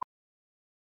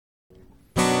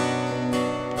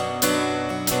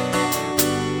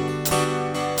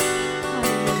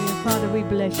we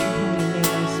bless your holy name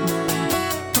this morning.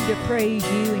 To praise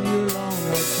you and you alone,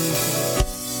 Lord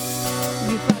Jesus.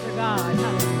 You, Father God,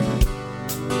 hallelujah.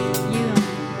 You,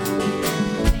 thank you,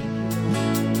 Lord.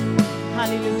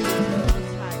 Hallelujah.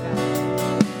 Most high God.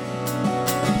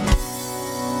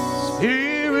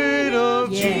 Spirit of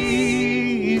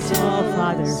Jesus. Oh,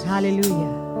 Father,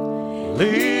 hallelujah.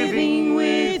 Living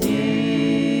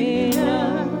within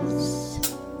us,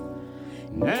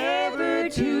 never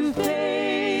to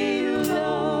fail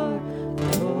or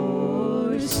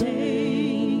forsake.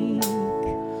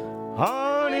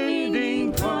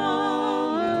 Unending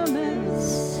promise,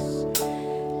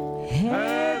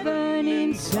 heaven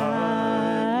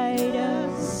inside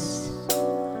us,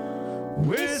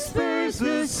 whispers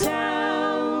the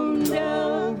sound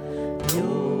of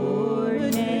your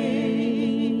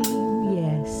name.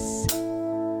 Yes.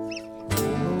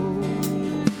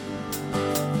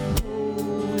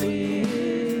 Holy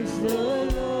is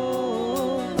the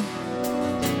Lord,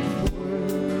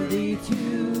 worthy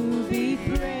to be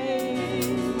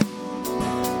praised.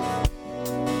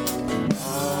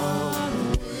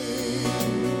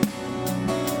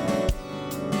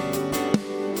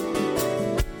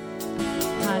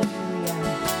 Hallelujah.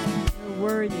 You're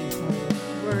worthy, Lord.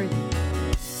 Worthy.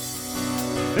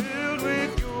 Filled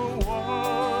with your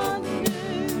wonder,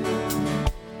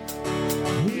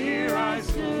 here I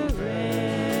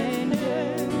surrender.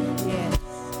 Yes.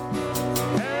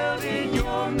 Held in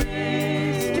your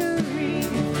mystery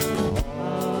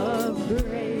of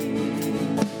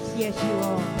grace, Yes, you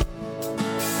are.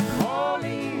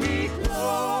 calling me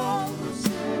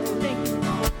closer, Thank you.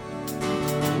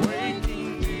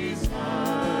 waking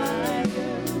desire,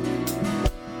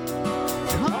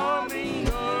 coming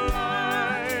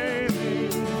alive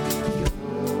in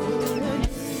your name.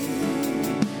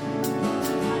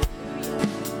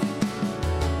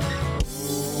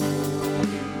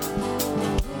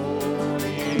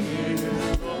 Holy is the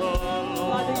Lord.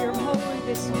 Father, you're holy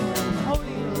this morning.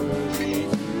 Holy Lord.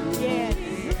 Yes.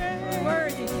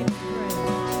 Worthy to be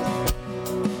praised.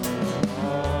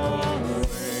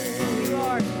 You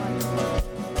are, Father.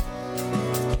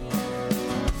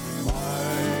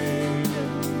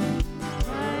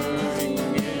 Rising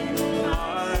in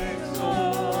my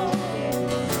soul,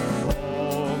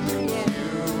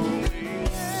 all-consuming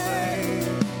flame.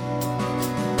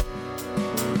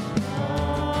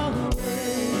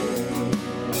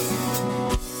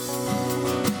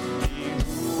 He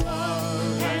who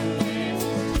was and is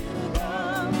to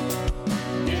come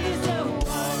is the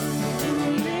one who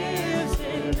lives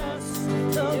in us,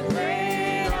 the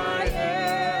great I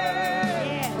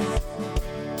am.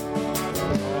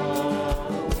 All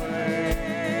the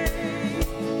way.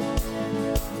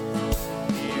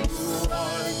 He who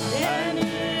was and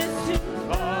is to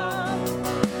come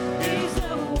is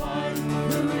the one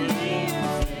who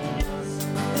lives in us,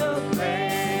 the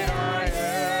great I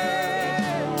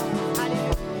am.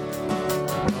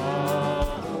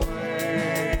 All the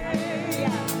way.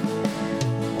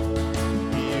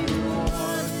 He who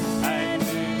was and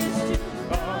is to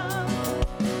come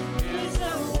is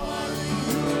the one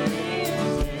who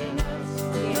lives in us,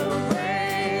 the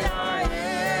great I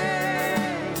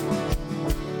am.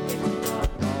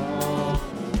 All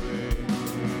the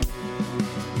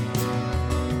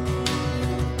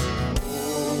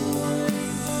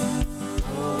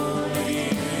Holy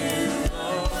is the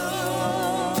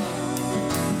Lord,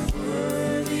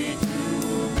 worthy to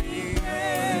be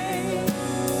praised.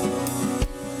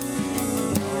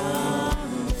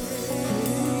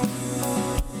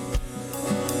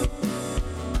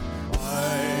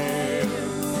 Fire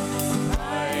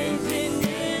rising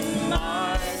in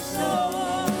my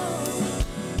soul,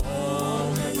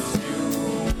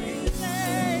 all-consuming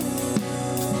flame.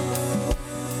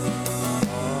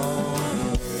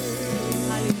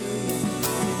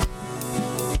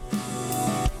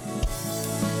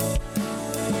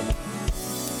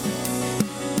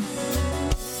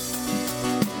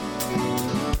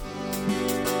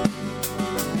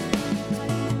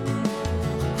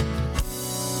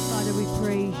 Father, we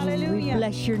praise you. We Hallelujah.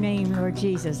 bless your name, Lord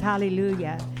Jesus.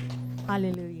 Hallelujah.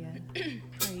 Hallelujah.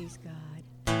 Praise God.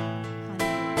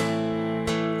 Hallelujah.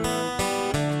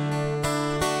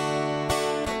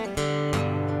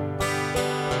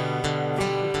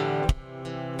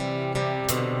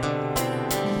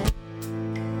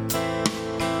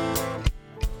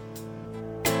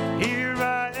 Here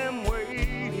I am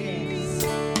waiting,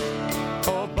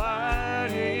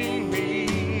 abiding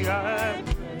me, I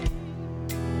pray.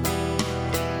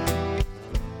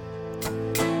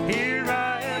 Here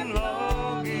I am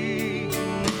longing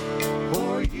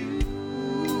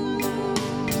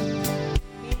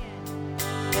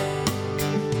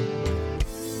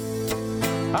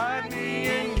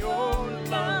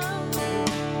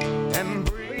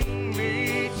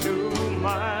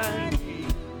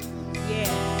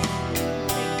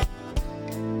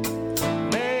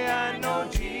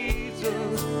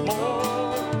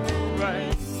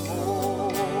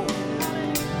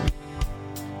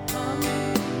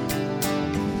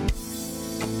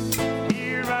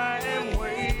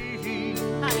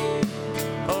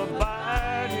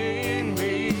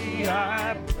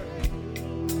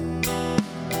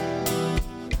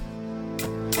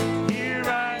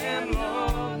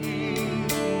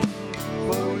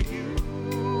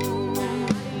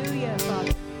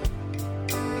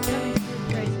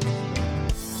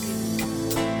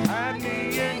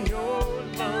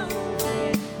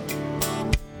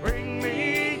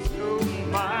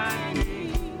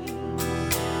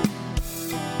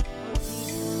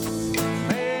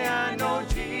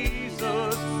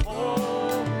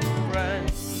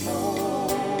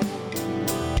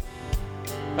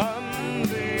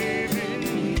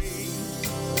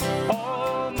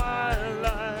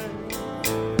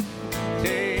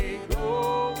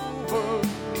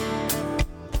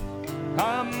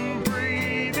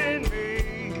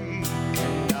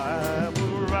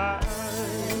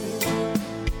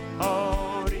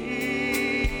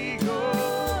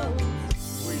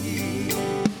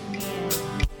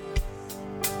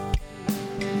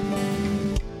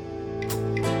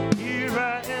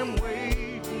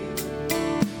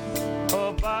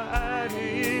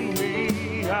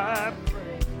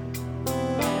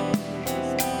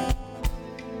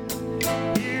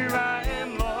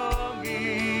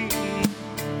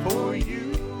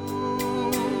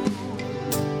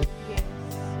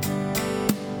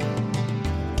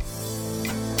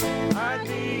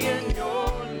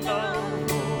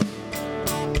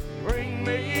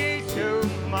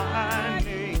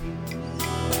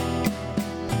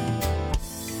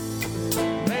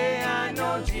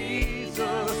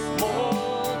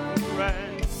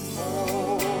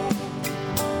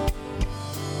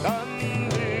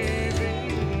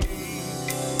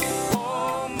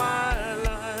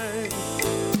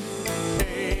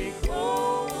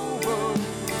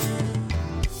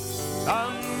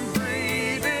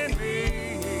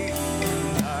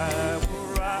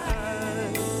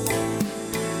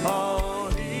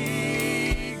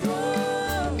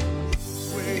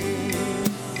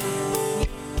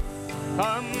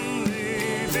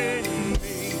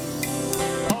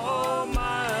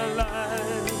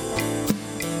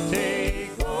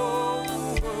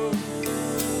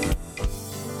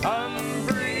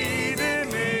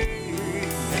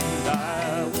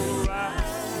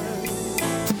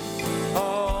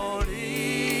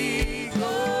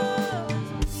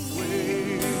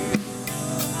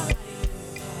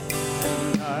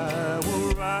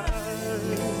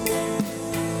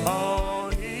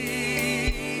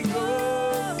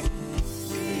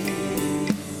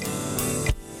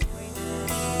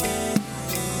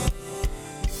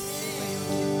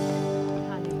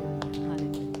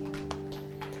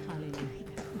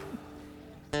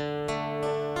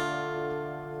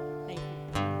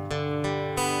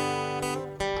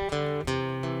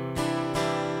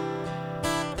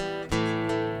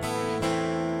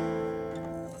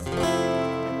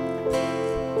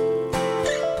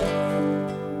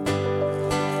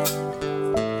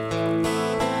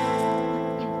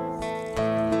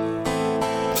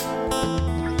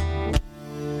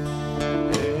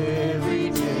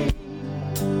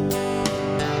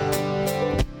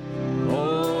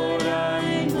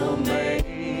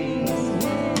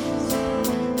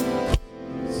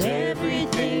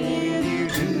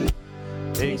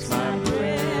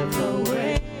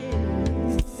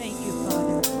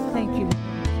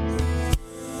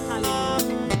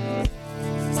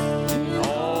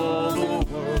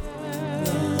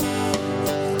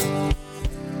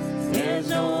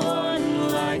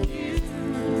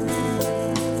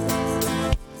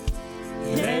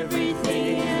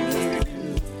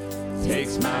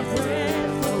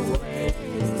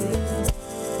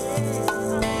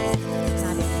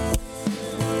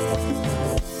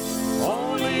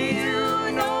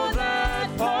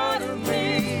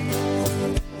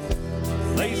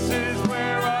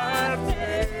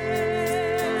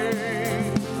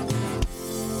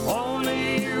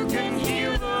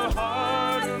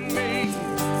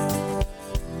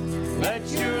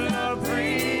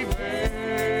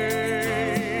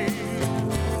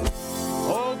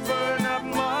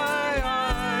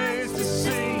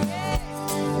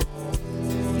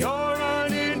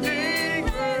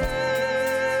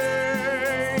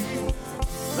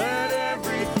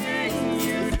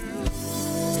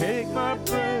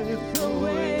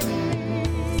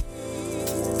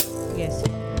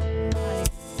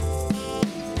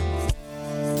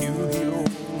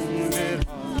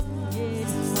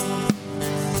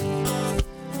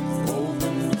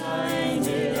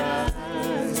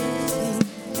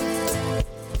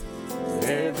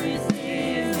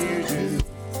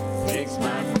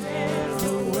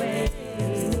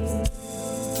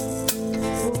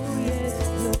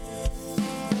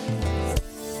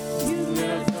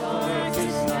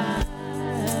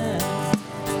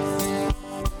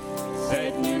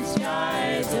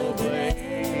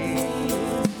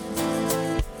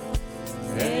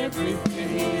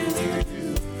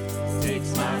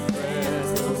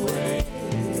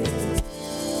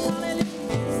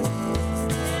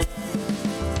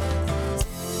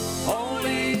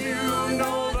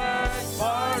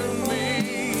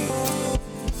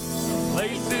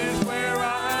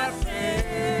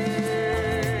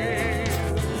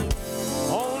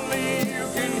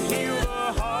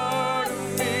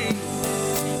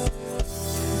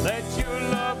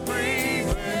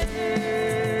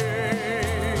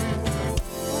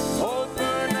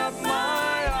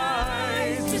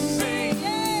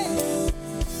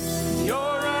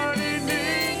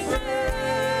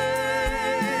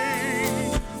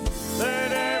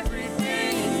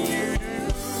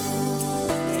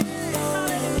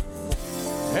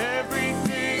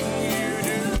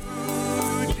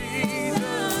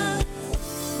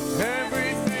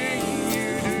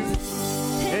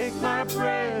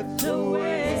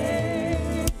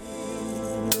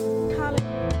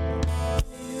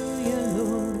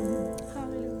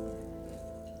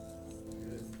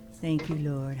Thank you,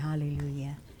 Lord.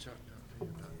 Hallelujah.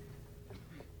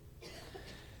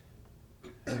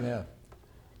 Amen.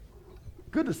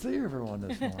 Good to see everyone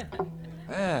this morning.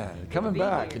 Man, coming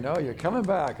back, you're coming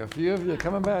back. A few of you are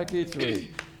coming back each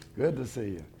week. Good to see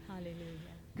you. Hallelujah.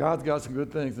 God's got some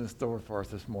good things in store for us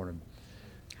this morning.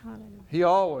 Hallelujah. He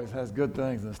always has good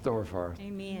things in store for us.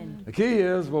 Amen. The key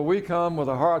is, will we come with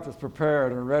a heart that's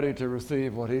prepared and ready to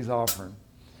receive what He's offering?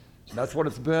 That's what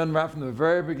it's been right from the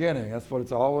very beginning. That's what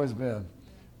it's always been.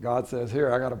 God says,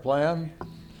 here, I got a plan.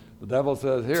 The devil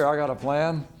says, here, I got a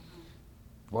plan.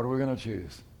 What are we going to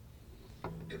choose?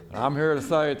 And I'm here to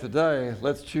say today,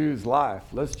 let's choose life.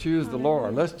 Let's choose the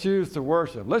Lord. Let's choose to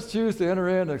worship. Let's choose to enter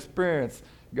in and experience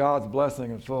God's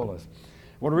blessing and fullness.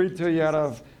 I want to read to you out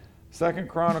of 2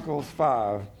 Chronicles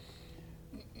 5.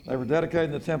 They were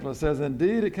dedicating the temple. It says,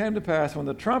 indeed, it came to pass when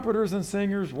the trumpeters and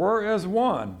singers were as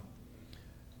one,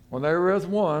 when they were as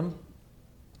one,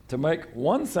 to make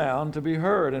one sound to be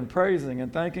heard in praising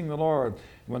and thanking the Lord,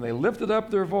 when they lifted up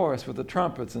their voice with the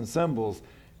trumpets and cymbals,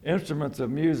 instruments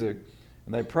of music,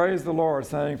 and they praised the Lord,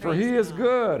 saying, for He is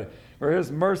good, for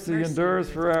His mercy endures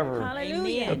forever.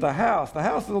 Hallelujah. But the house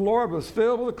of the Lord was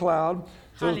filled with a cloud,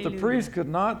 so that the Hallelujah. priest could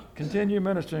not continue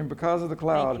ministering because of the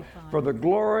cloud. Thank you, Father. For the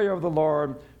glory of the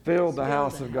Lord filled the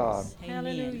house of God.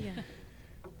 Hallelujah.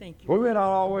 Thank you. We may not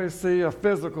always see a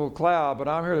physical cloud, but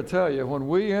I'm here to tell you, when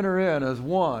we enter in as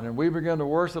one and we begin to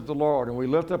worship the Lord and we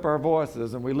lift up our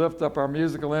voices and we lift up our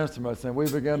musical instruments and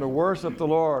we begin to worship the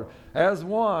Lord as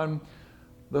one,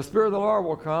 the Spirit of the Lord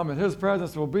will come and His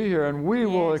presence will be here and we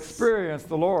will Yes. experience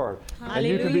the Lord. And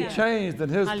you can be Hallelujah. changed in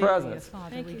His Hallelujah, presence. Father,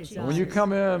 Thank we you, desire Jesus. When you this.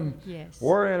 come in Yes.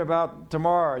 worrying about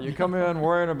tomorrow, you come in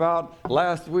worrying about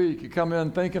last week, you come in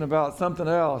thinking about something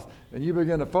else, and you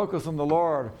begin to focus on the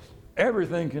Lord,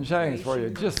 everything can change for you.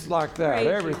 Just like that, Praise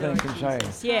you, everything Lord can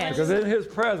Jesus. change. Yes. Because in His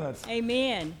presence,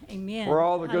 Amen. Amen. where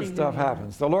all the good stuff Hallelujah.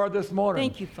 happens. So Lord, this morning,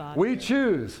 Thank you, Father. we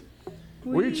choose.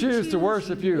 We We choose to choose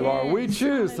worship you. you, Lord. We Yes.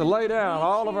 choose to lay down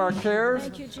all of our cares.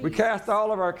 Thank you, Jesus. We cast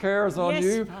all of our cares on Yes,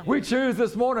 you. Father. We choose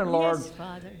this morning, Lord, Yes,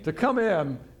 Father. to come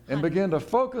in and begin to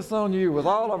focus on you with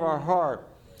all of our heart,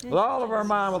 with all of our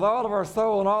mind, with all of our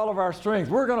soul, and all of our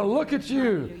strength. We're going to look at you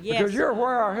Hallelujah. Yes, because you're Father.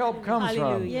 where our help comes from.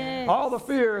 Hallelujah. Yes. All the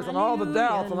fears and all the Hallelujah,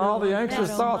 doubts and all the Lord. anxious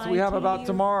God thoughts we have about Almighty,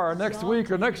 tomorrow or next exalt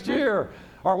week or next year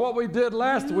or what we did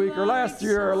last week or last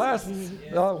year or last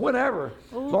whenever.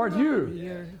 Lord,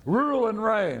 you rule and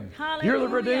reign. You're the Hallelujah.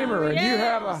 Redeemer, and you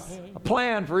have Yes. a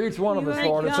plan for each one of You us, are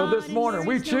Lord. And so God this and morning there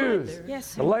we is no choose other.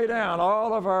 Yes, to lay down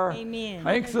all of our Amen.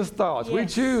 anxious thoughts. We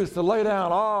Yes. choose to lay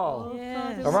down all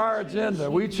Yes. of our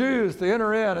agenda. We choose to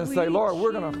enter in and say, We Lord,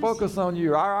 we're going to choose. focus on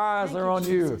you. Our eyes are on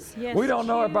you. Yes, We don't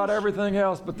know choose. about everything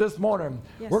else, but this morning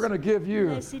we're going to give you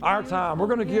Blessed our be time. your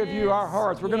We're going to give you our Yes.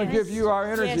 hearts. We're going to Yes. give you our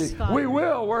energy. Yes, Father. We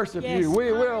will worship Yes. you.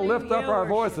 We will lift up our Hallelujah.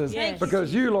 voices Yes.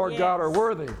 because you, Lord Yes. God, are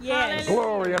worthy. Yes.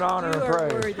 Glory and honor You and are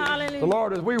praise. worthy. The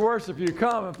Lord, as we worship you,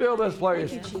 come and fill this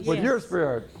place with Yes. your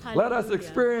spirit. Let us Hallelujah.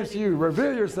 experience you.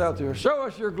 Reveal yourself to us. Show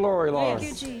us your glory, Lord.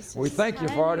 Thank you, Jesus. We thank you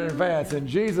for it in advance. In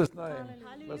Jesus' name,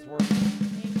 let's worship.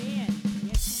 Amen.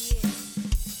 Yes, He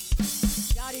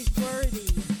is. God is worthy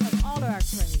of all our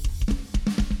praise.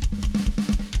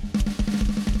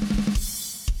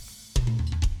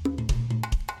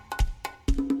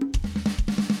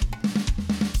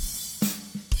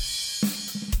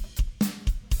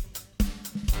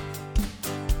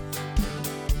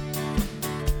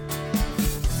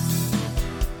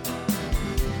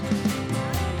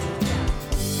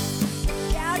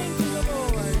 Shouting to the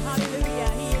Lord. Hallelujah.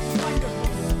 He is wonderful.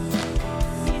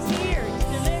 He is here to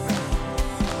deliver.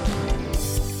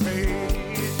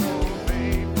 Praise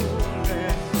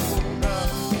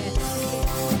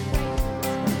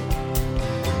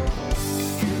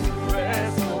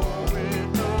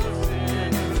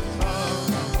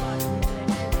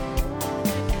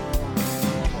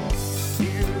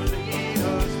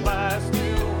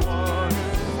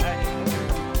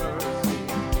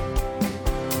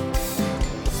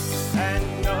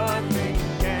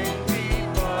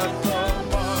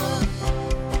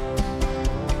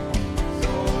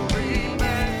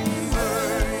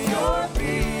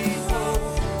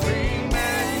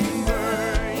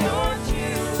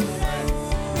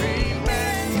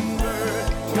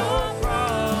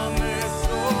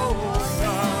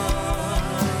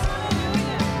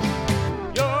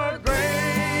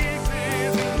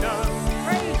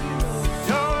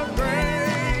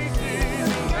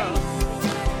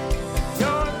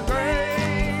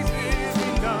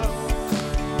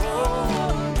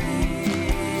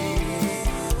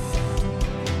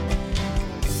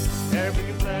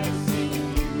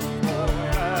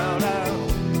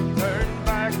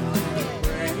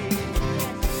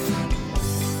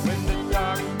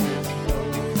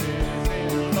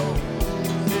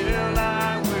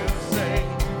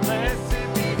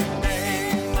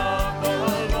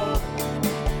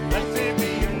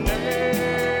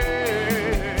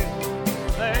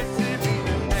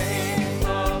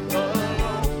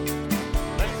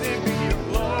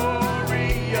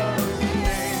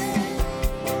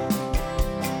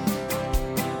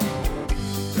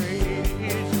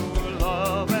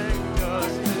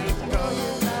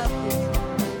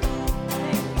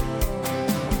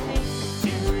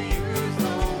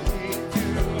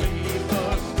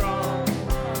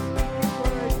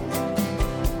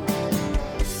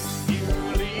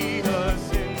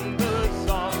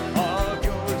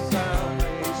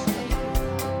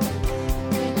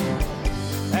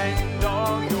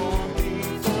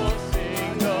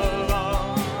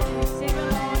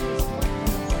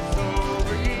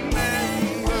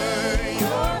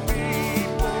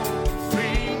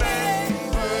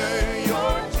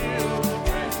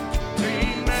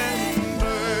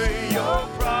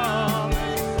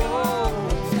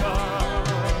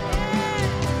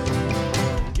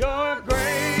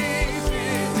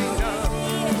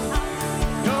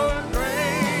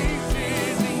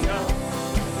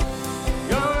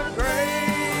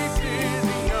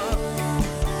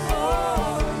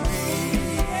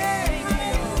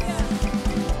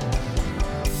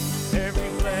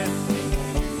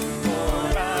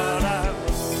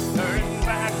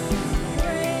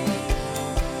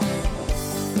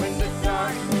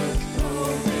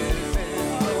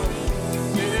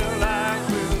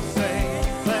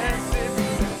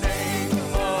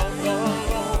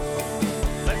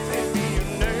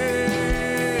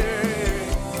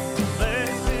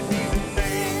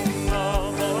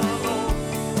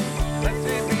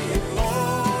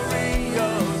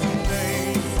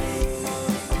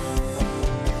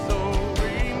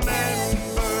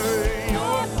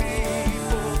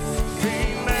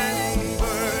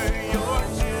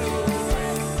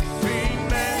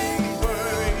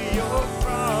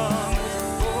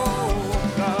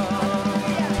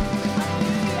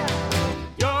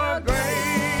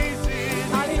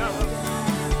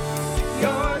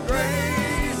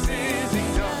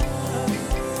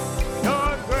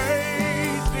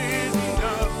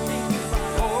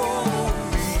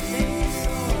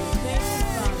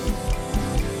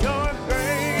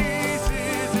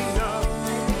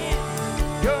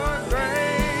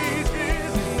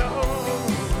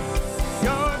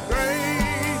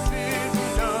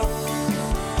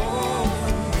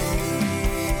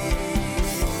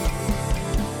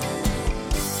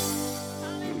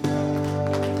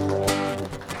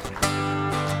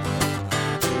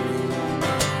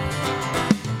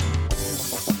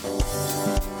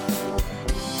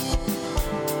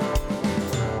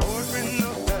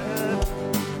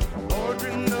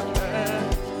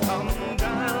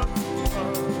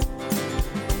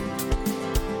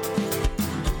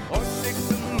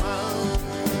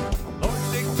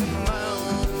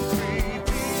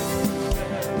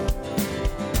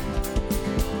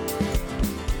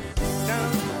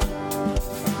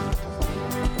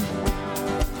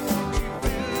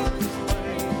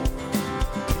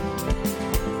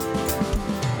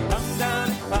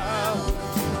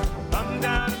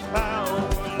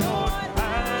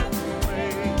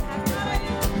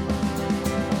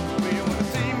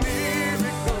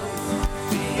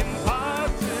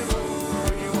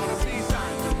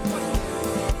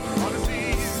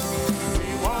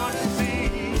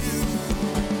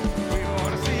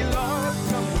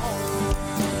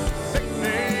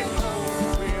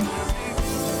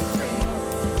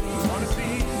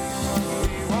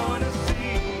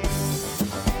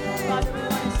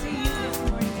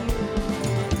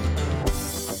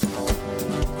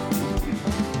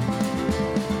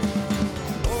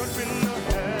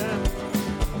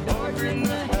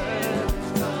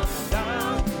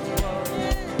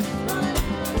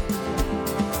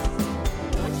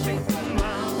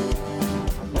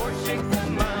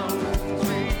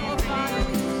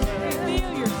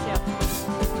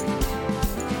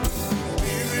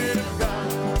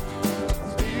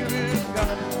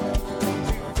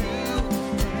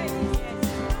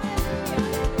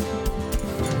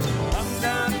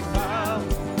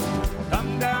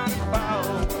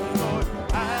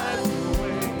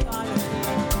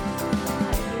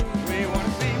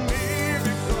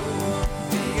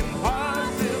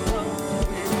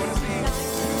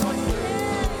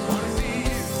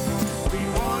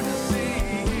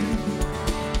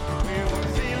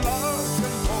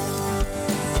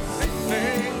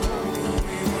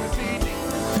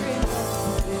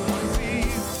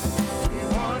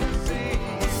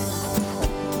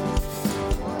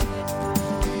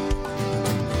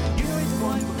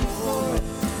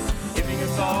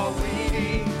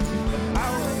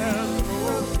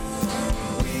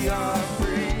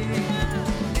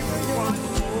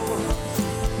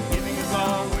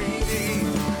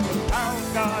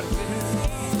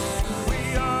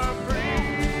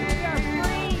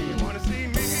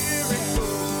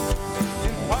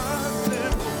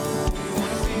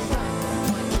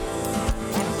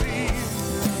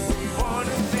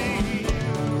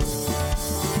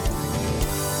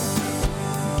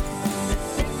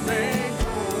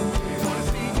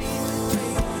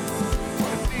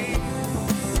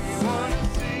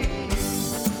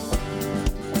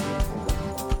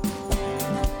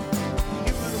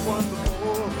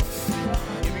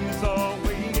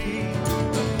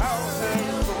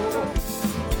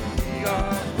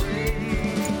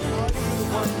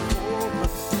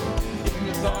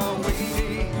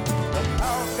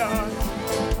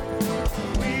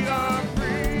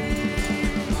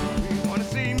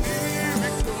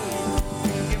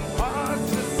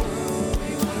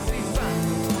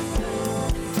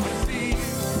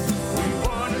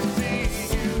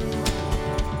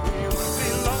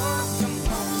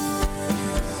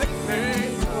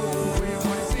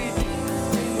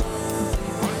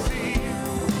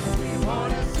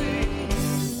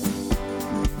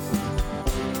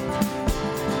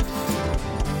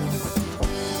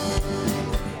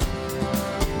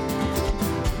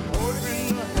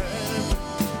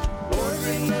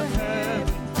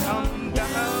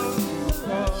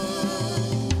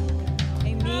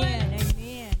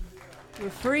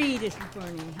this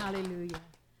morning. Hallelujah.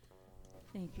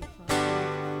 Thank you,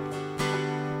 Father.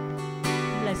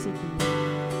 Blessed be your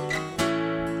name.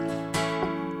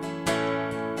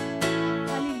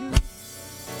 Hallelujah.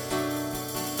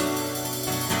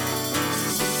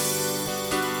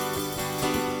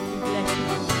 We bless you,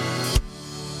 Lord.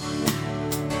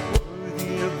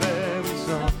 Worthy of every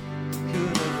song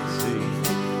could ever sing.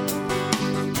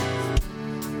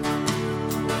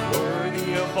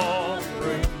 Worthy of all the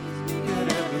praise we could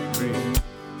ever bring.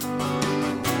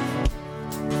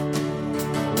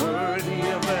 Worthy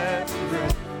of every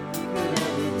breath we could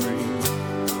ever breathe.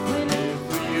 We live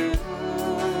for you.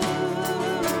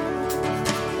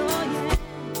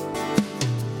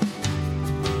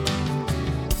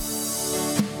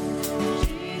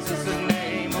 Jesus, the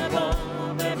name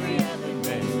above every other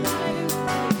name.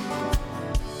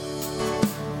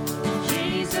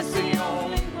 Jesus, the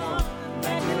only one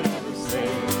that could ever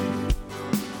save.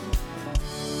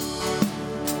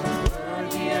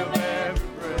 Worthy of every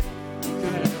breath we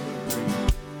could ever breathe.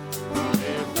 We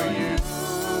live for you.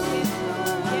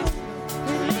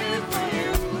 We live for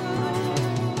you.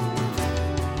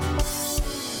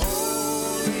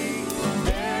 Holy,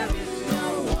 there is no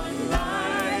one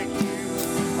like you.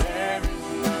 There is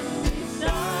none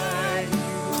beside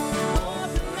you.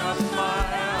 Open up my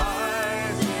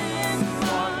eyes in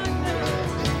wonder.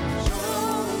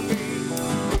 Show me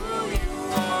who you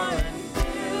are and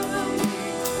fill me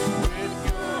with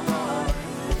your heart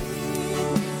and lead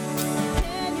me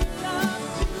in your love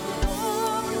to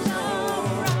overflow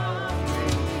around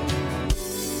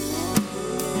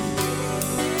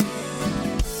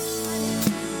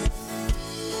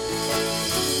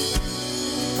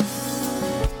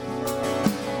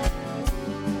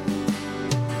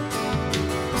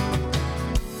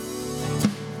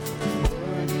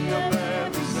Worthy of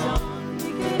every song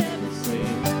we could ever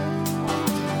sing.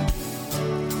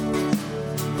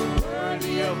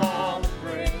 Worthy of all the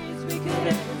praise we could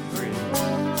ever bring.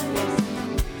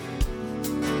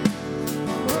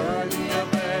 Worthy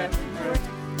of every breath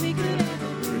we could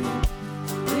ever breathe.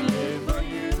 We live for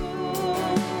you.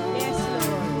 Yes,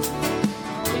 Lord.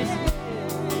 Yes, we do.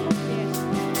 Yes.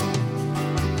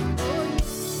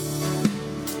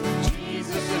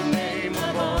 Jesus, the name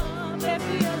above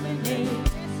every other name.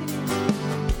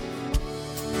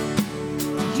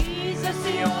 Jesus,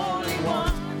 the only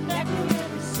one that could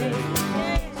ever save.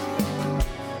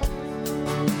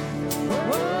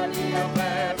 Worthy of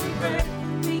every breath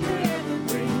we could ever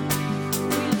bring.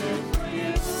 We live for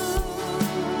you.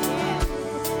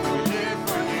 We live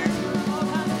for you. Oh,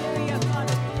 hallelujah,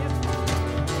 Father.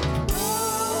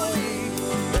 Holy,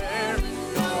 there is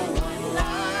no one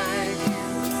like you.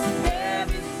 There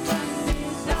is none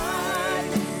beside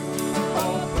you.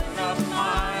 Open up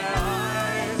my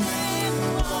eyes in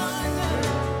wonder.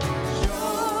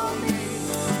 Show me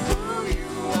who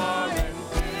you are and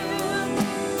fill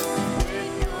me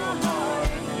with your heart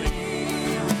and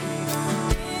lead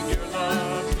me in your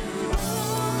love to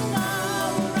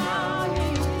overflow around me.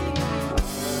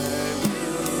 I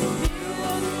will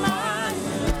build my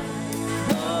life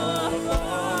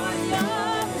upon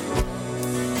your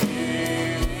word.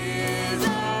 It is a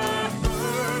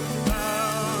firm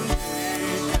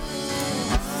foundation.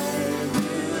 I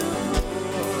will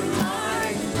put my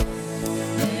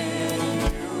trust in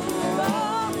you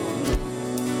alone,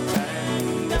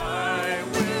 and I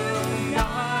will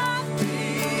not be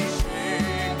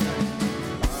shaken.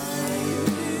 I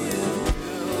will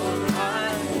build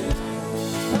my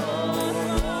life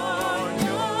upon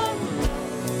your word.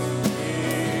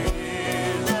 It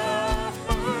is a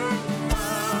firm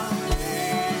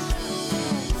foundation.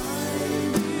 I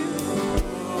will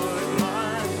put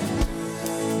my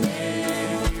trust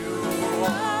in you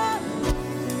alone,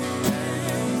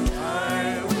 and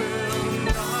I will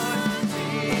not be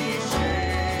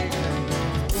shaken.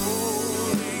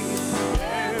 Holy,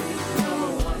 there is no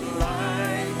one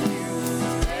like you.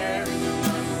 There is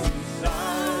none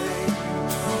beside you.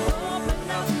 Open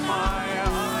up my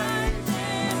eyes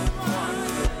in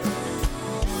wonder.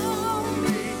 Show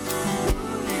me who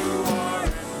you are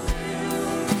and fill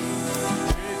me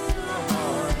with your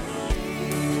heart and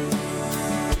lead me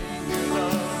in your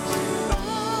love to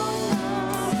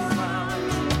overflow around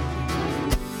me.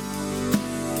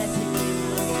 Blessed be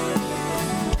your name.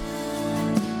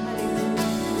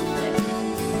 Hallelujah.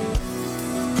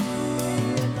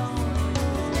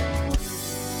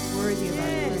 Worthy of our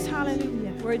Yes, praise.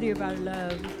 hallelujah. Worthy of our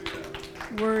love.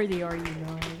 Worthy are you,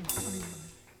 Lord.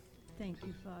 Thank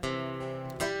you, Father.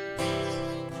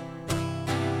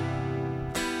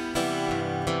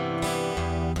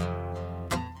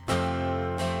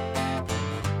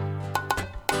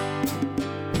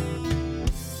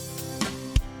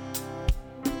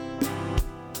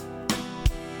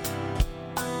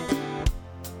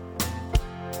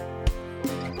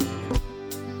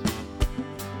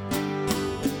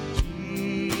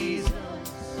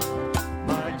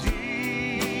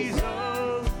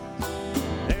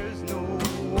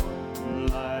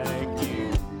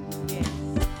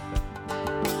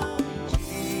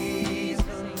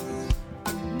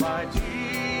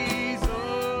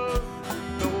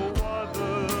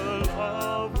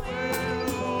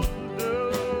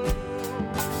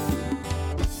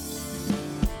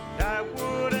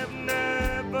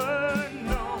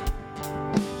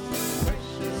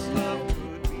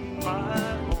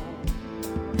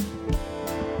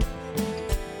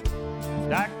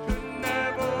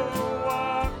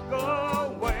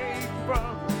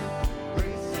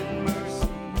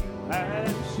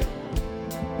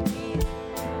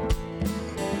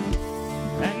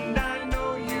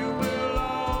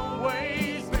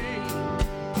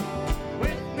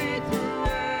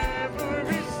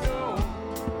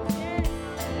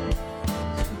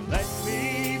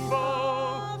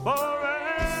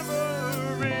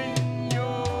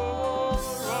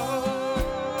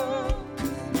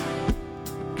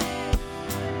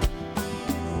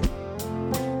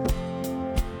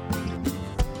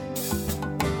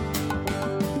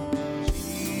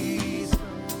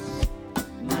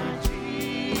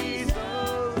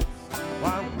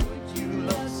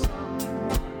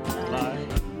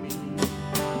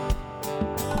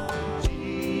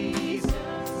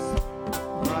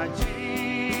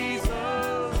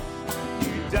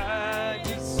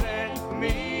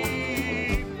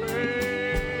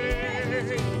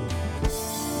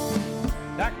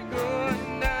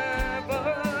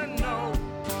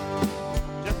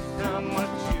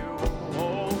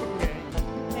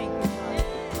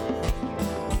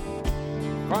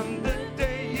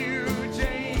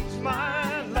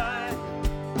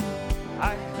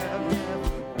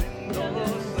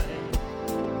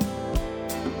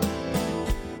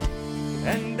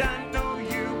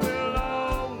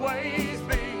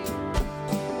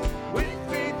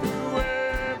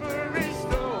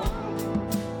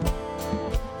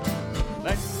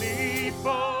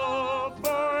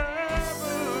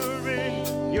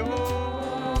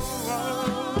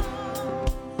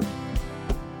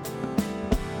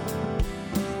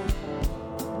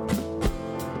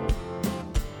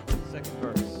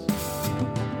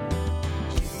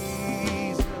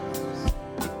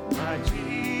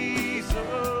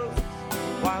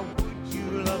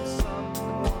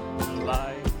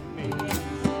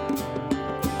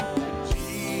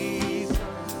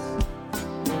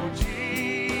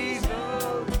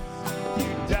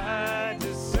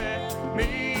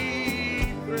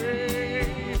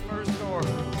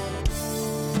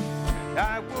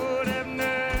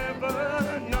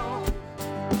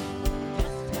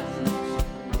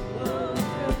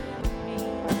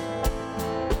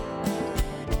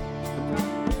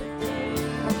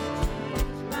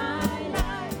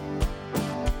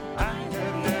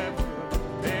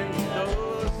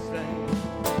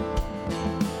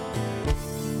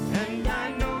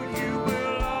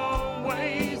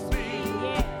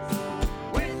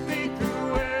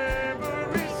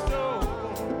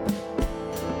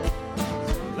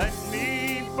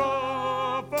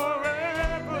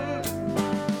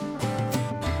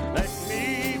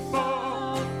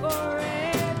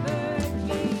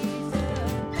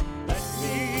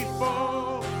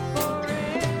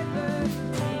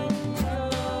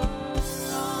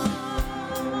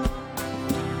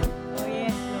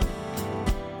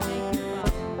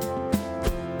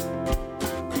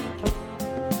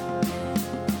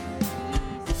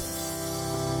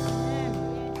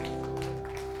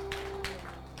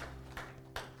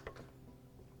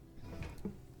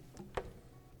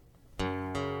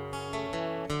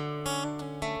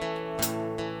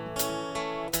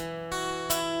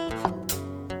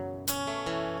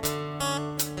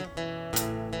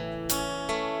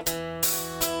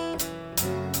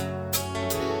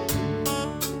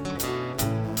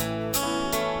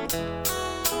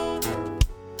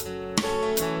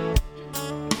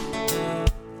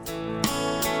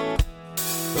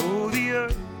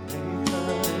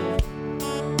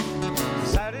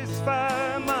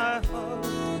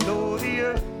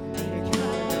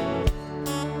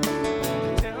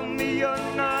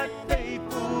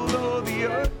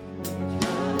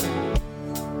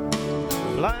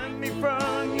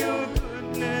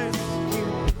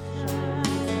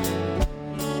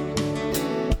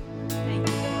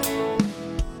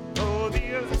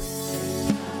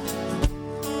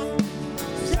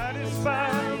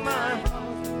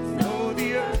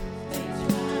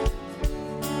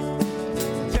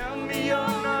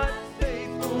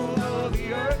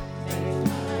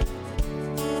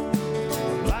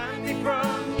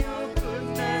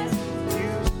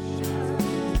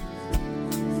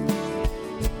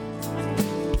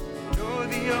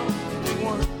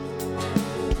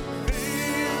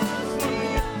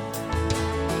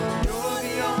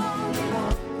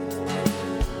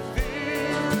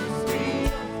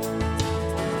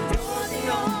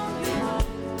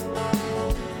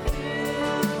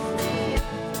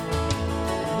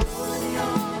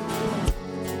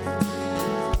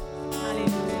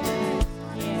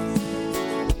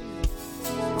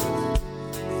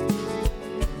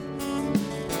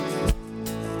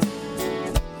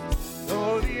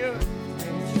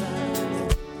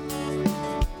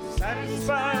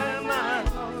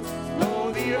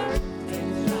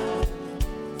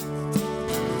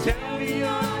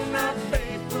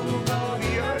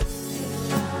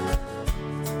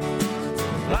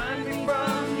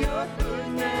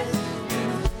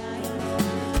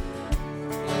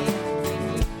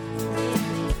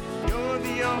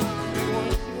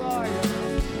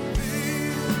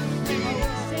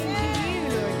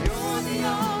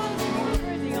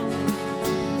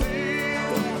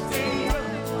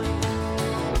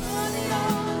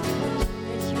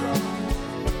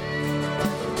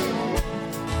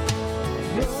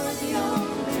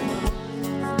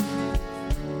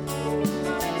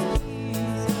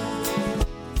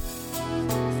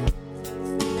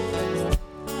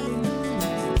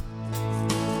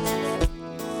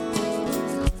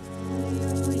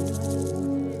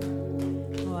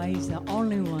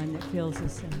 fills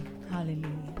us up.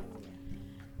 Hallelujah.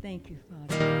 Thank you,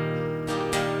 Father.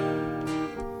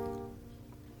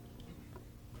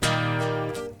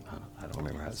 I don't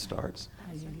remember how it starts.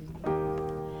 Hallelujah.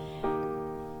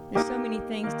 There's so many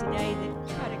things today that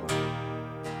try to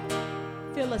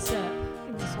fill us up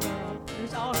in this world.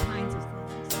 There's all kinds of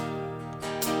things.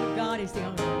 But God is the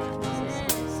only one that fills us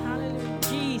up. Hallelujah.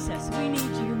 Jesus, we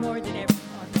need you more than ever,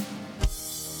 Father.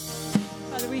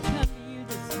 Father, we come to you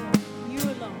this morning. You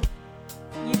alone.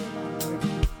 You alone, Lord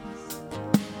Jesus.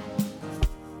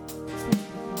 Thank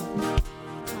you, Father.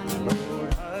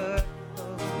 Hallelujah.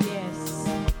 Yes.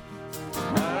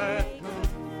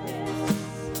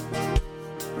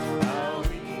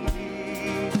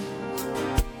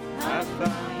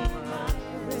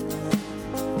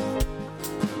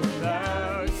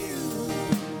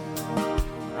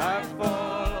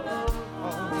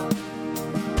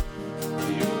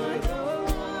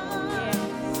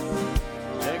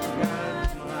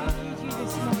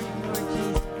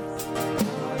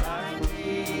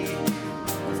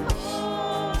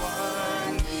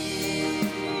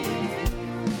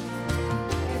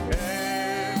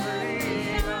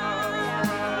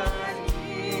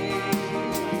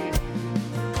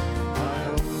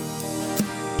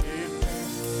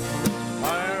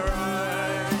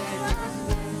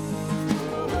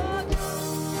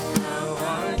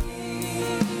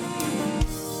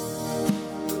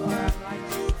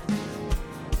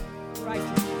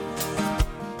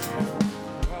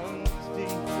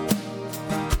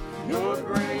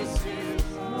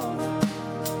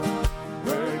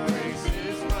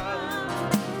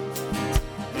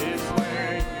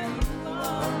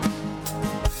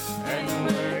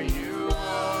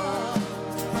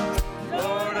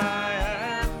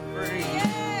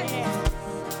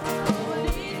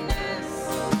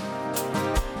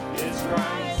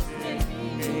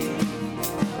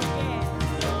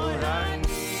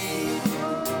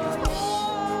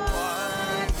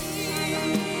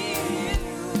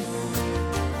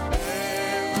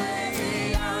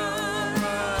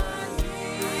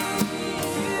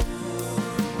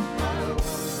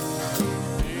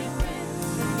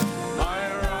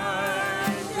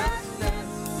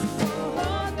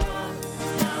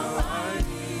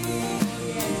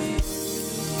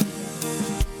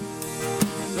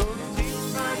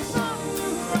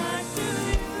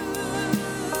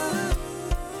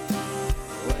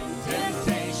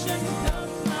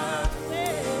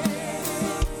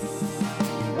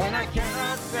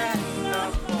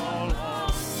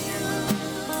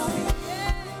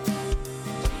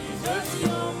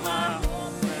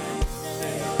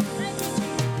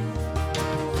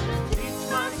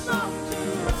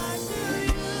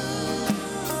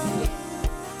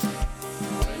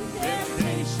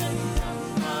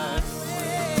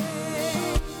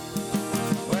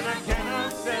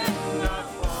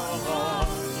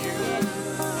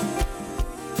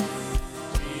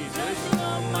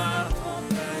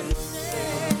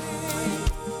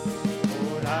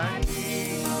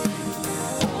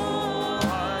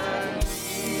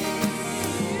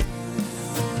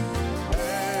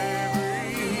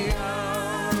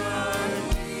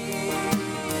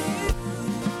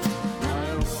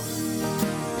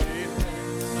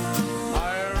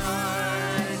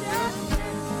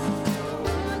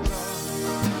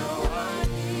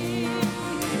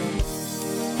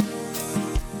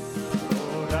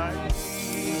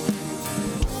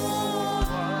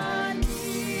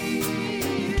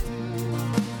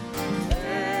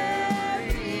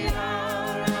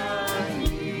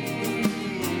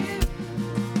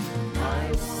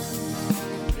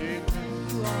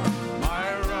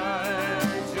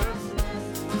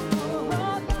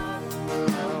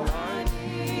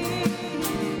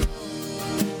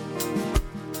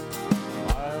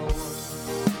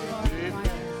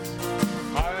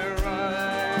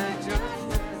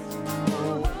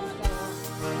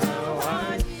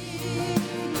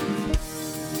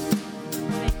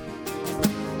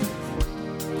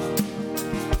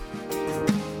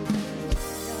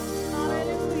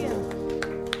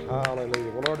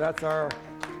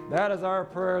 That is our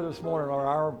prayer this morning,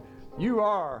 Lord. You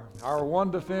are our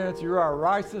one defense. You are our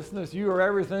righteousness. You are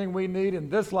everything we need in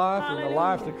this life and the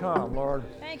life to come, Lord.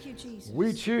 Thank you, Jesus.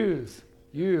 We choose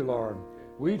you, Lord.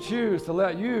 We choose to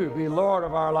let you be Lord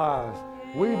of our lives.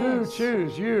 Yes. We do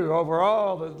choose you over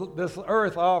all that this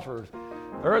earth offers.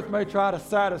 The earth may try to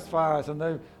satisfy us, and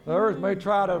the earth may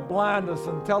try to blind us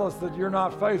and tell us that you're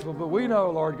not faithful, but we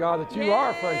know, Lord God, that you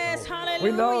are faithful. Hallelujah.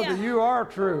 We know that you are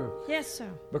true. Yes, sir.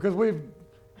 Because we've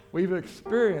We've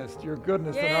experienced your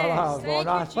goodness in our Yes, lives, Lord. And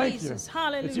I thank you, thank you Jesus. that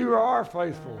Hallelujah. you are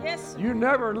faithful. Yes, sir. You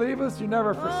never leave us. You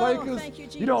never forsake us. thank you,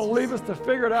 You don't Jesus. leave us to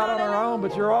figure it out on our own,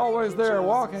 but you're always Thank you, there Jesus.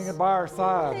 walking by our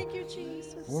side. Thank you,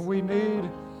 Jesus. When we need,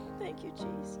 Thank you,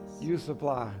 Jesus. you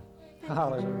supply. Thank you,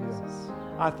 Hallelujah. Jesus.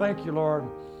 I thank you, Lord,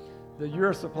 that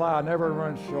your supply never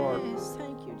runs short. Yes,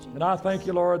 thank you, Jesus. And I thank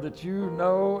you, Lord, that you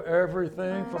know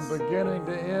everything from beginning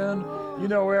to end. You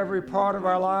know every part of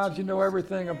our lives. You know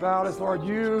everything about us. Lord,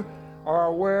 you are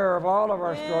aware of all of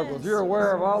our struggles. You're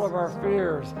aware of all of our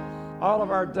fears, all of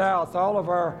our doubts, all of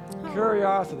our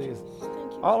curiosities,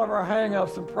 Thank you. all of our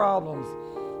hang-ups and problems,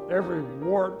 every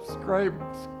wart, scrape,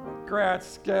 scratch,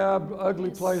 scab,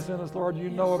 ugly place in us, Lord. You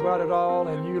know about it all,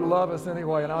 and you love us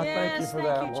anyway, and I thank you Yes, for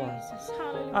thank that, you, Lord. Jesus.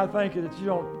 Hallelujah. I thank you that you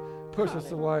don't push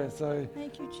us away and say,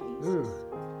 Thank you, Jesus. ooh,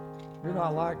 you're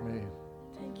not like me.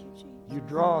 Thank you, Jesus. You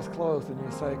draw us close and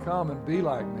you say, come and be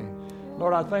like me.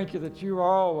 Lord, I thank you that you are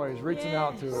always reaching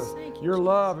out to us. Thank you, Your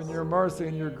love and Jesus. your mercy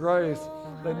and your grace,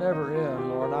 they never end,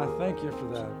 Lord. I thank you for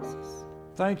that. Jesus.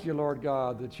 Thank you, Lord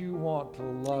God, that you want to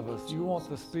love us. You want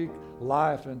to speak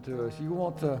life into us. You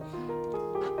want to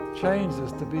change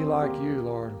us to be like you,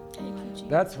 Lord. Thank you, Jesus.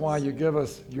 That's why you give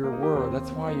us your word.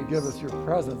 That's why you give us your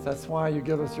presence. That's why you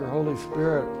give us your Holy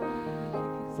Spirit,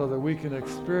 so that we can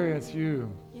experience you,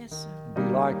 Yes, sir. be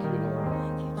like you, Lord.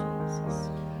 Thank you, Jesus.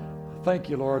 Thank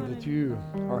you, Lord, that you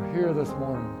are here this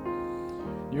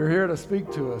morning. You're here to speak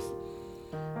to us.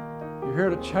 You're here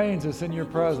to change us in your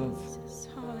presence. Jesus.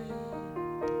 Hallelujah.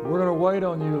 We're going to wait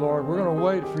on you, Lord. We're going to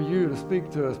wait for you to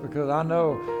speak to us, because I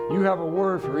know you have a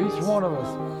word for each one of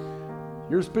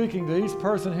us. You're speaking to each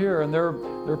person here and their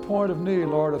point of need,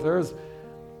 Lord. If there's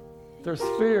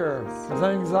fear, there's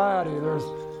anxiety,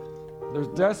 there's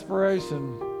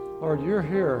desperation, Lord, you're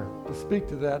here to speak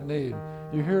to that need.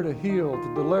 You're here to heal,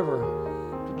 to deliver,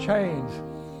 to change,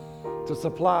 to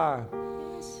supply.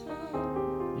 Yes,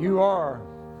 sir. You are,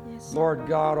 Yes, sir. Lord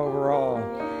God, over all.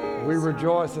 Yes. We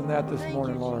rejoice in that this Thank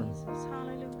morning, you, Lord. Jesus.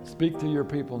 Hallelujah. Speak to your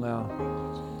people now. Thank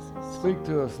you, Jesus. Speak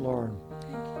to us, Lord.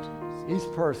 Thank you, Jesus.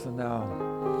 Each person now,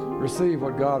 receive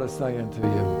what God is saying to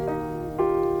you.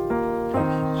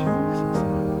 Thank you, Jesus.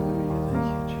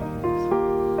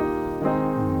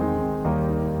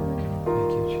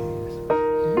 Thank you, Jesus. Thank you, Jesus.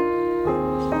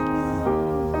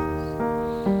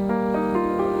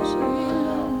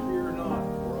 Fear not,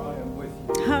 for I am with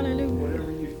you. Hallelujah.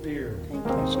 Whatever you fear, Thank you,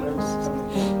 whatever's Jesus.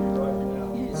 coming against you right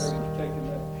now, Yes. whatever's taking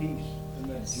that peace and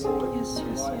that Yes, joy yes, in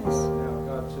your yes, life yes. right now,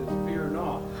 God says, fear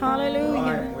not.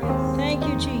 Hallelujah. Thank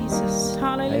you, Jesus.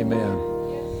 Hallelujah. Amen.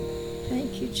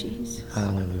 Thank you, Jesus.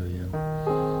 Hallelujah.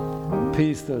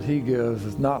 Peace that he gives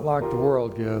is not like the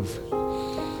world gives.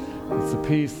 It's a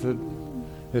peace that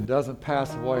it doesn't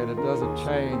pass away and it doesn't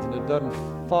change and it doesn't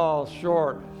fall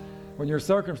short. When your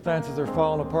circumstances are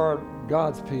falling apart,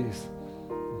 God's peace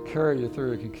can carry you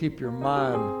through. It can keep your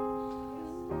mind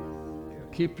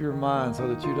so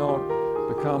that you don't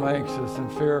become anxious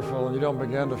and fearful and you don't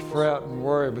begin to fret and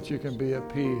worry, but you can be at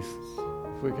peace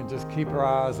if we can just keep our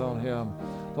eyes on him.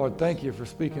 Lord, thank you for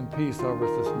speaking peace over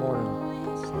us this morning.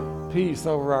 Peace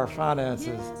over our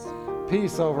finances.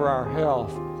 Peace over our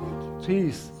health.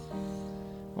 Peace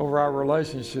over our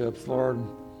relationships, Lord.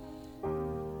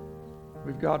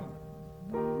 We've got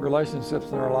relationships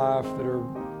in our life that are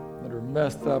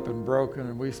messed up and broken,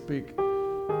 and we speak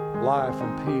life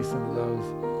and peace into those.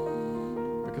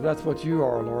 Because that's what you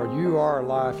are, Lord. You are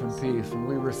life and peace, and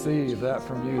we receive that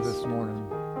from you this morning.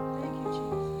 Thank you,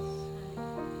 Jesus.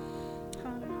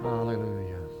 Hallelujah.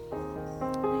 Hallelujah.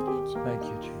 Thank you, Jesus. Thank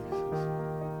you, Jesus.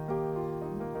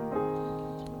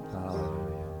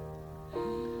 Hallelujah.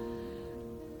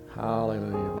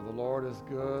 Hallelujah. The Lord is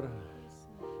good.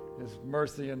 His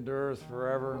mercy endures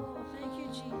forever. Oh, thank you,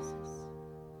 Jesus.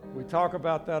 We talk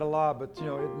about that a lot, but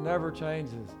it never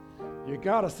changes. You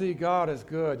got to see God as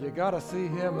good. You got to see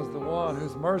him as the one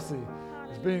whose mercy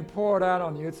is being poured out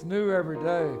on you. It's new every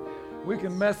day. We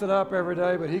can mess it up every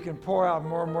day, but he can pour out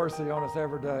more mercy on us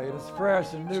every day. It is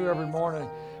fresh and new every morning.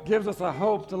 Gives us a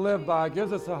hope to live by.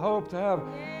 Gives us a hope to have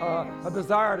a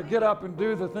desire to get up and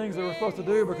do the things that we're supposed to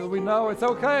do, because we know it's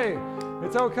okay.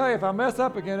 It's okay. If I mess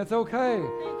up again, it's okay.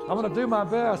 I'm going to do my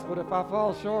best, but if I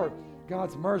fall short,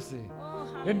 God's mercy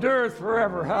endures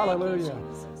forever. Hallelujah.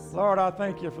 Lord, I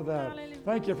thank you for that.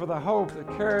 Thank you for the hope that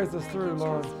carries us through,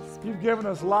 Lord. You've given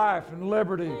us life and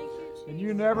liberty, and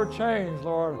you never change,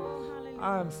 Lord.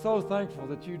 I am so thankful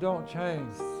that you don't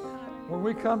change. When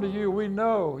we come to you, we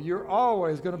know you're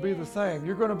always going to be the same.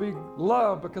 You're going to be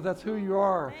loved because that's who you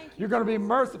are. You're going to be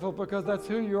merciful because that's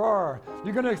who you are.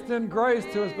 You're going to extend grace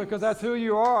to us because that's who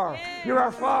you are. You're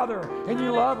our Father, and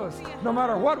you love us. No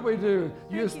matter what we do,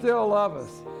 you still love us.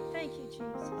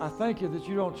 I thank you that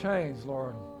you don't change,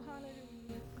 Lord.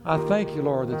 I thank you,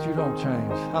 Lord, that you don't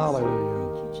change.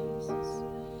 Hallelujah. Thank you, Jesus.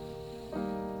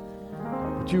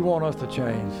 But you want us to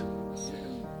change.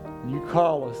 You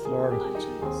call us, Lord. Oh,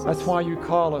 Jesus. That's why you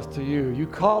call us to you. You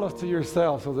call us to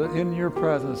yourself so that in your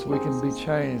presence we can be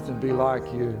changed and be like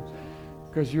you.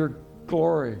 Because your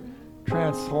glory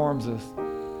transforms us.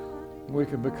 We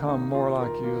can become more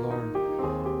like you,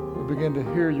 Lord. We begin to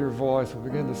hear your voice. We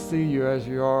begin to see you as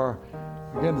you are.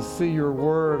 We begin to see your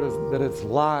word as that it's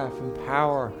life and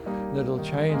power, and that it'll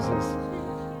change us.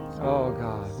 Oh,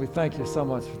 God, we thank you so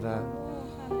much for that.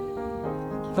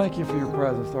 Thank you for your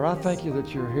presence, Lord. I thank you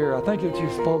that you're here. I thank you that you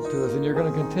spoke to us and you're going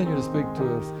to continue to speak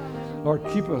to us. Lord,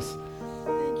 keep us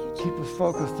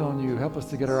focused on you. Help us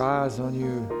to get our eyes on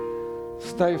you.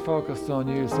 Stay focused on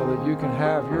you so that you can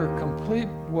have your complete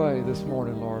way this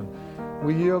morning, Lord.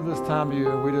 We yield this time to you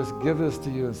and we just give this to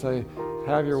you and say,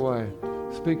 have your way.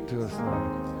 Speak to us,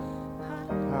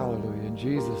 Lord. Hallelujah. In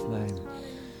Jesus' name.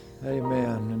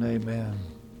 Amen and amen.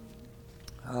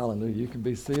 Hallelujah. You can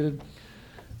be seated.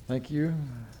 Thank you.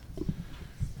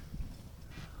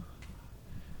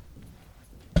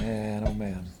 Man, oh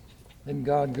man. Isn't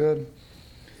God good?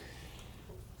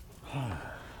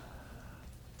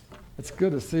 It's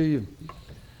good to see you.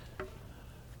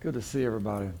 Good to see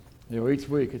everybody. You know, each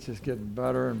week it's just getting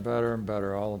better and better and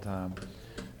better all the time.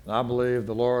 And I believe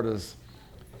the Lord is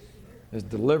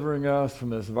delivering us from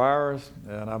this virus,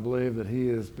 and I believe that He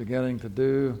is beginning to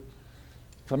do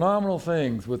phenomenal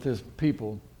things with His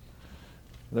people.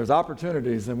 There's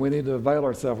opportunities, and we need to avail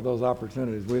ourselves of those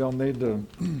opportunities. We don't need to,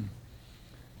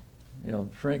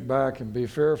 shrink back and be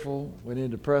fearful. We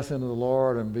need to press into the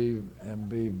Lord and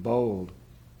be bold,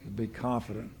 and be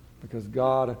confident, because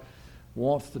God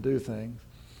wants to do things.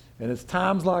 And it's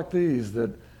times like these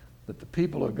that the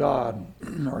people of God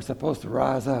are supposed to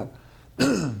rise up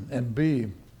and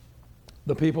be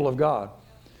the people of God.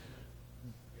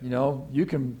 You know, you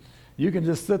can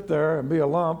just sit there and be a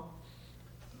lump.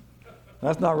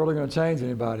 That's not really going to change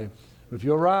anybody. If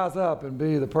you'll rise up and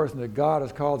be the person that God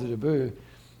has called you to be,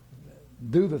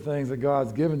 do the things that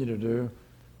God's given you to do,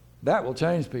 that will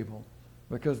change people.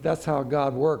 Because that's how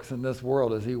God works in this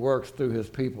world, is He works through His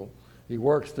people. He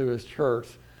works through His church.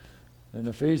 In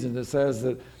Ephesians it says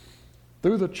that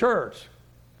through the church,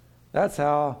 that's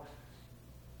how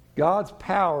God's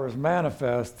power is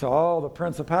manifest to all the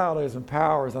principalities and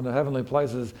powers in the heavenly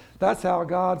places. That's how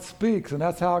God speaks, and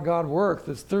that's how God works.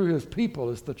 It's through His people.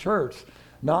 It's the church,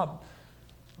 not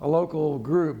a local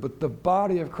group, but the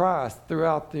body of Christ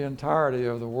throughout the entirety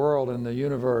of the world and the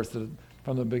universe,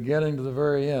 from the beginning to the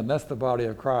very end. That's the body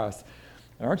of Christ.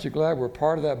 And aren't you glad we're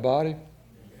part of that body?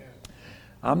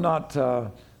 I'm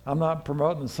not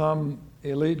promoting some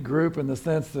elite group in the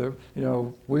sense that,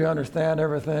 we understand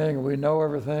everything and we know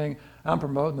everything. I'm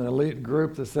promoting an elite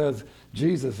group that says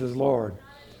Jesus is Lord.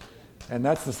 And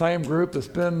that's the same group that's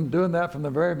been doing that from the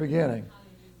very beginning.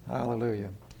 Hallelujah.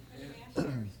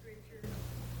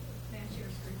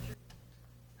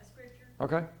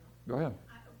 Okay, go ahead.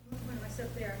 When I was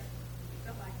up there, I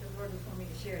felt like the Lord was wanting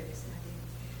me to share this, and I didn't.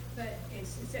 But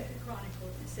it's in 2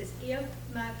 Chronicles, it says, if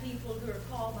my people who are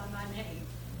called by my name.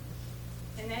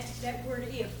 And that word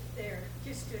if there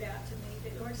just stood out to me.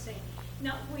 The Lord's saying,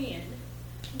 not when,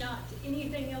 not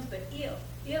anything else, but if.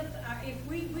 If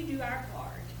we do our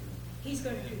part, He's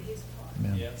going to do His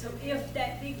part. Yeah. So if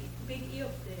that big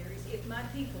if there is, if my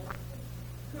people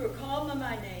who are called by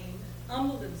my name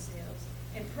humble themselves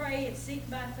and pray and seek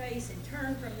my face and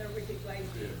turn from their wicked ways,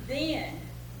 then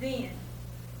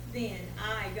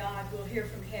I, God, will hear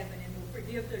from heaven and will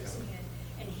forgive their sin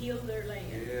and heal their land.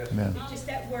 Yes. It's just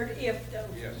that word if, though.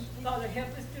 Yes. Father, help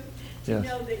us to Yes.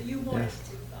 know that you want Yes. us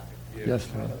to, Father. Yes,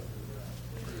 Father.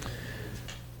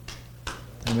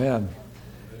 Amen.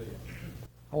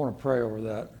 I want to pray over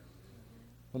that.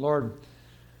 The Lord,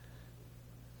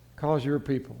 cause your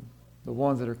people, the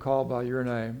ones that are called by your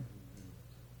name,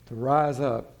 to rise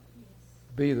up,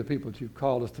 be the people that you've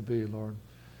called us to be, Lord.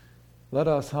 Let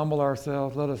us humble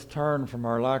ourselves. Let us turn from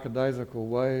our lackadaisical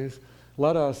ways.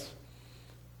 Let us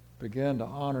begin to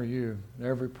honor you in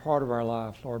every part of our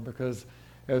life, Lord, because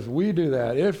as we do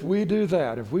that, if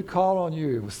we call on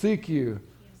you, seek you,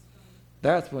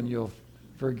 that's when you'll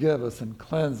forgive us and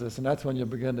cleanse us, and that's when you'll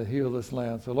begin to heal this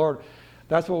land. So, Lord,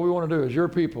 that's what we want to do as your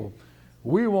people.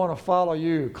 We want to follow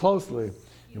you closely.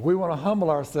 We want to humble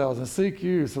ourselves and seek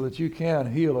you so that you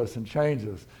can heal us and change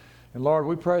us. And, Lord,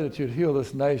 we pray that you'd heal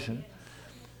this nation.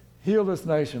 Heal this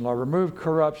nation, Lord. Remove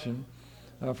corruption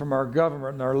from our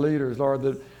government and our leaders, Lord,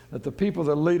 that the people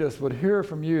that lead us would hear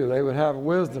from you. They would have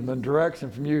wisdom and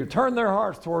direction from you. Turn their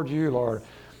hearts towards you, Lord.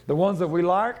 The ones that we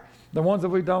like the ones that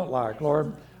we don't like,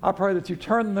 Lord. I pray that you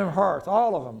turn their hearts,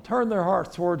 all of them, turn their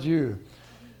hearts towards you.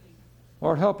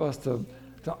 Lord, help us to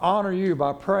honor you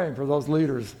by praying for those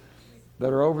leaders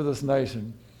that are over this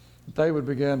nation, that they would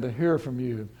begin to hear from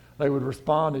you. They would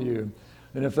respond to you.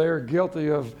 And if they are guilty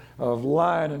of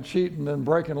lying and cheating and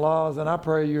breaking laws, then I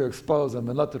pray you expose them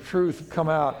and let the truth come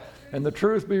out and the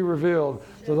truth be revealed,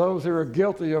 so those who are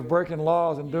guilty of breaking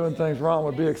laws and doing things wrong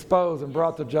would be exposed and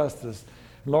brought to justice.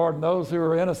 Lord, and those who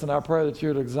are innocent, I pray that you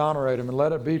would exonerate them and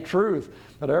let it be truth,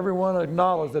 that everyone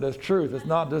acknowledge that it's truth. It's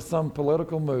not just some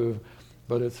political move,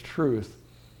 but it's truth.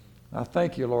 I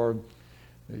thank you, Lord,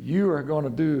 that you are going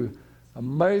to do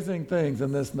amazing things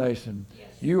in this nation.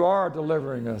 You are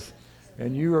delivering us,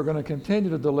 and you are going to continue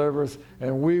to deliver us,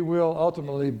 and we will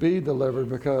ultimately be delivered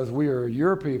because we are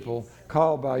your people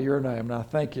called by your name. And I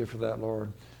thank you for that,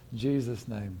 Lord. In Jesus'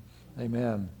 name,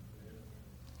 amen.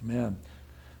 Amen.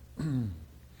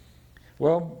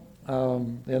 Well,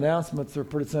 the announcements are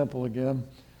pretty simple again.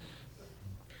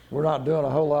 We're not doing a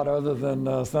whole lot other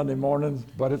than Sunday mornings,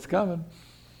 but it's coming.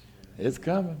 It's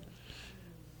coming.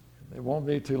 It won't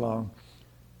be too long.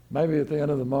 Maybe at the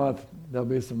end of the month, there'll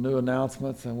be some new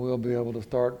announcements, and we'll be able to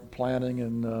start planning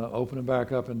and opening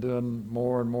back up and doing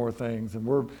more and more things. And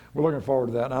we're looking forward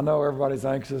to that. And I know everybody's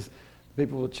anxious.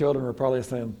 People with children are probably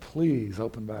saying, please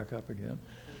open back up again.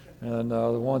 And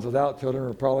the ones without children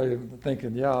are probably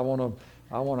thinking, yeah, I want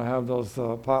to have those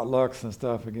potlucks and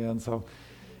stuff again. So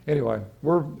anyway,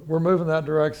 we're moving that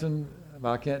direction.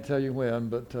 I can't tell you when,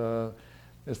 but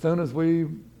as soon as we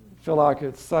feel like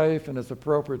it's safe and it's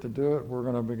appropriate to do it, we're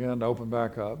going to begin to open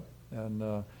back up.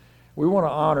 And we want to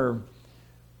honor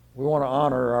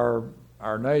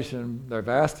our nation. They've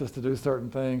asked us to do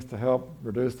certain things to help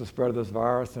reduce the spread of this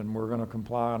virus, and we're going to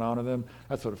comply and honor them.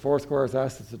 That's what Foursquare has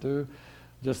asked us to do.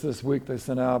 Just this week, they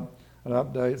sent out an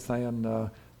update saying,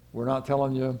 we're not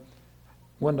telling you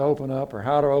when to open up or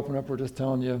how to open up. We're just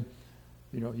telling you,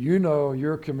 you know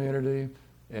your community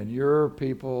and your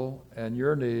people and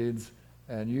your needs,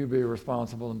 and you be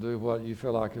responsible and do what you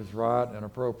feel like is right and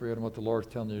appropriate and what the Lord's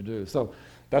telling you to do. So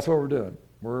that's what we're doing.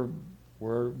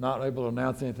 We're not able to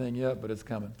announce anything yet, but it's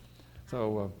coming.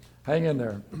 So hang in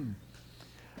there.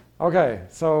 Okay,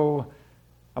 so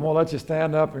I'm going to let you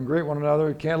stand up and greet one another.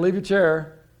 You can't leave your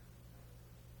chair.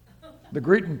 The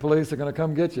greeting police are going to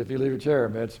come get you if you leave your chair,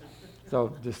 Mitch.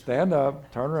 So just stand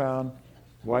up, turn around,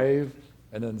 wave,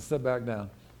 and then sit back down.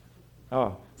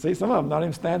 Oh, see, some of them not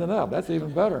even standing up. That's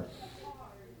even better.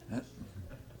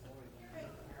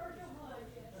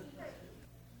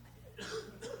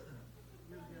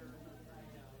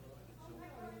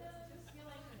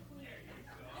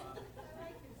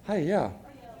 Hey, yeah,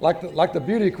 like the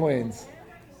beauty queens.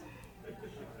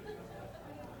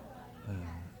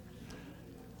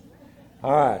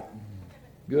 All right,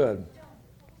 good.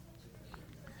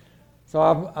 So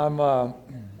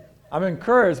I'm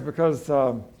encouraged because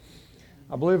I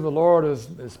believe the Lord is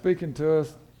speaking to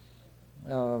us.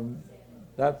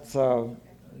 That's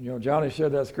Johnny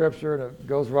shared that scripture, and it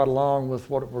goes right along with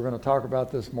what we're going to talk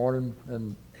about this morning.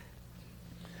 And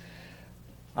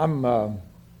I'm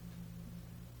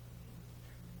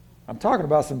talking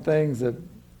about some things that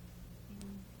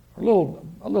are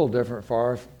a little different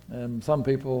for us, and some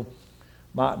people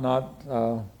might not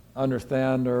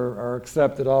understand or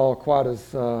accept it all quite as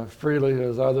freely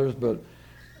as others. But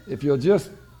if you'll just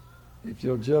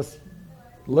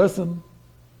listen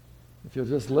to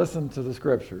the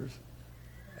scriptures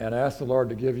and ask the Lord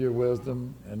to give you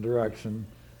wisdom and direction,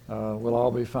 we'll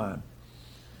all be fine.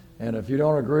 And if you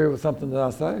don't agree with something that I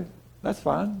say, that's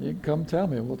fine. You can come tell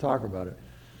me and we'll talk about it.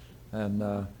 And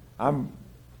I'm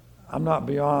not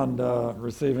beyond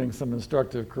receiving some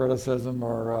instructive criticism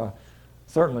or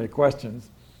certainly questions,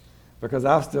 because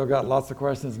I've still got lots of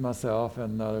questions myself,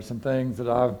 and there's some things that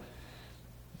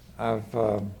I've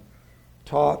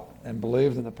taught and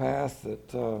believed in the past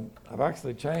that I've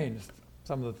actually changed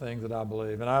some of the things that I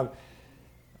believe, and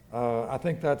I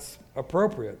think that's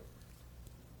appropriate,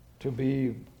 to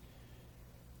be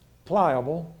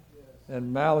pliable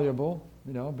and malleable,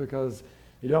 because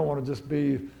you don't want to just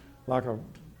be like a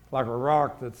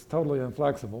rock that's totally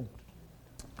inflexible,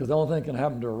 because the only thing that can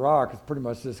happen to a rock is pretty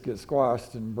much just get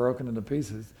squashed and broken into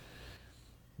pieces.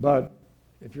 But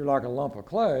if you're like a lump of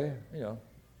clay,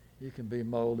 you can be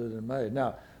molded and made.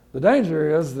 Now, the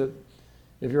danger is that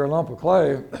if you're a lump of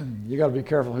clay, you got to be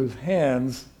careful whose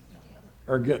hands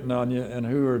are getting on you and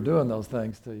who are doing those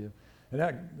things to you. And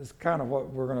that is kind of what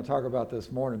we're going to talk about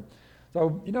this morning.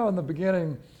 So, in the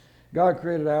beginning, God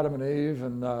created Adam and Eve,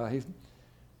 and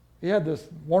He had this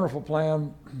wonderful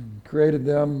plan, created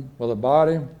them with a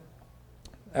body.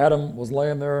 Adam was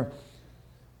laying there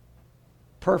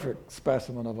perfect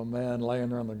specimen of a man laying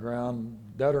there on the ground,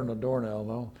 deader than a doornail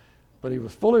though. But he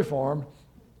was fully formed,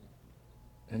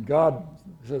 and God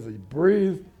says he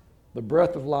breathed the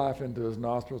breath of life into his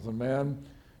nostrils, and man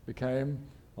became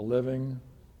a living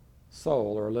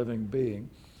soul or a living being.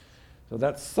 So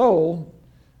that soul,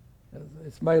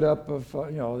 it's made up of,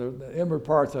 the inward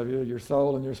parts of you, your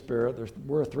soul and your spirit.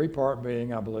 We're a three-part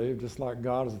being, I believe, just like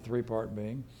God is a three-part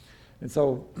being. And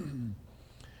so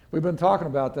we've been talking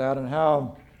about that and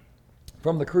how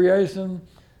from the creation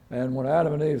and when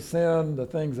Adam and Eve sinned, the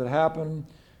things that happened,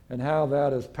 and how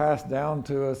that is passed down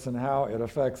to us and how it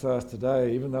affects us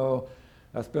today, even though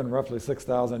that's been roughly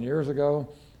 6,000 years ago,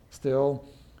 still,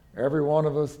 every one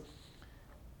of us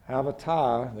have a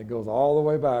tie that goes all the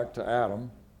way back to Adam.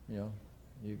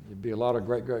 You'd be a lot of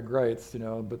greats,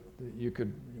 but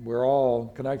we're all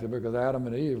connected because Adam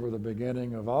and Eve were the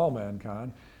beginning of all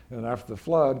mankind. And after the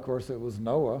flood, of course, it was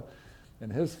Noah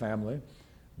and his family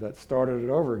that started it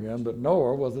over again. But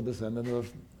Noah was a descendant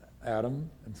of Adam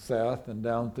and Seth, and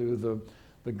down through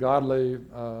the godly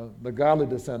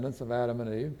descendants of Adam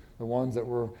and Eve, the ones that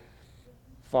were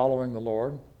following the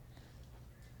Lord.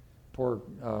 Poor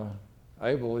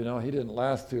Abel, he didn't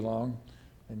last too long,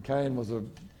 and Cain was a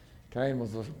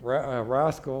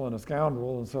rascal and a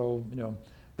scoundrel, and so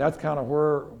that's kind of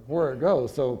where it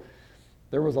goes. So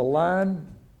there was a line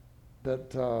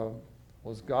that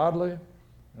was godly,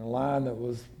 and a line that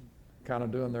was kind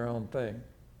of doing their own thing.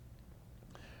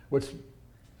 Which,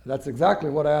 that's exactly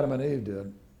what Adam and Eve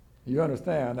did. You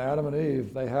understand, Adam and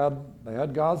Eve, they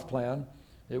had God's plan.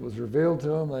 It was revealed to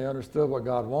them. They understood what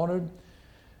God wanted.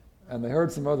 And they heard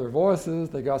some other voices.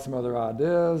 They got some other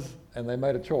ideas. And they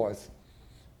made a choice.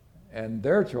 And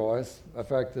their choice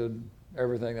affected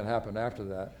everything that happened after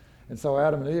that. And so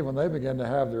Adam and Eve, when they began to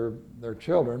have their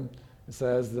children, it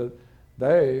says that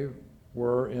they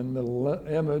were in the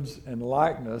image and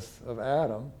likeness of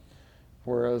Adam,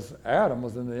 whereas Adam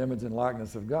was in the image and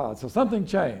likeness of God. So something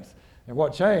changed. And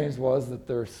what changed was that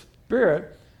their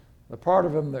spirit, the part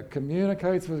of them that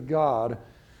communicates with God,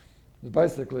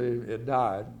 basically it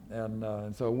died.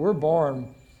 And so we're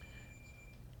born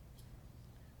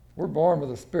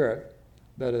with a spirit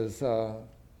that is,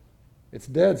 it's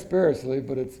dead spiritually,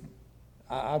 but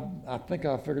I think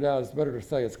I figured out it's better to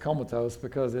say it's comatose,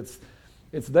 because it's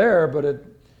there, but it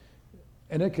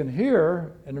can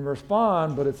hear and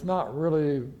respond, but it's not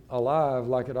really alive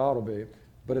like it ought to be.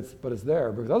 But it's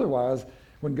there, because otherwise,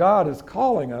 when God is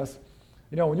calling us,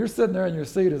 when you're sitting there in your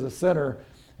seat as a sinner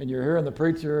and you're hearing the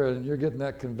preacher and you're getting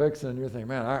that conviction and you're thinking,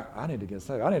 man, I need to get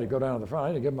saved. I need to go down to the front. I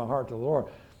need to give my heart to the Lord.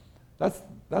 That's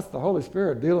the Holy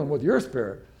Spirit dealing with your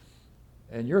spirit.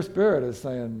 And your spirit is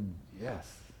saying, yes,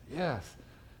 yes.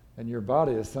 And your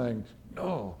body is saying,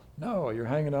 no. You're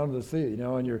hanging on to the seat,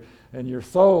 and your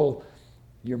soul,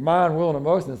 your mind, will, and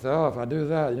emotion say, if I do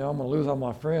that, I'm going to lose all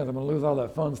my friends. I'm going to lose all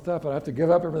that fun stuff. I have to give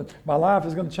up everything. My life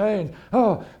is going to change.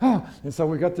 And so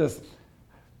we got this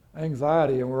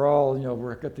anxiety, and we're all,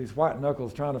 we've got these white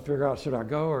knuckles trying to figure out, should I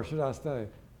go or should I stay?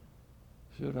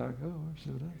 Should I go or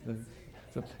should I stay?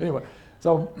 So anyway,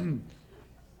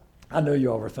 I knew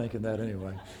you all were thinking that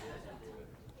anyway.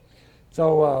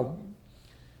 So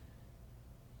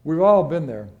we've all been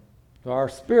there. So our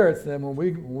spirits, then, when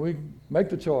we make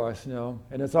the choice, and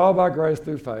it's all by grace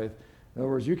through faith. In other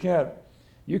words, you can't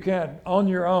on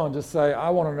your own just say,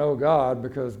 I want to know God,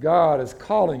 because God is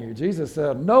calling you. Jesus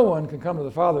said, no one can come to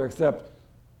the Father except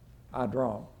I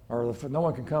draw him. Or no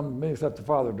one can come to me except the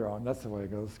Father draw him. That's the way it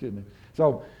goes, excuse me.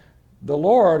 So the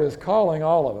Lord is calling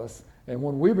all of us, and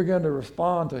when we begin to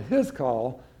respond to his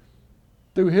call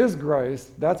through his grace,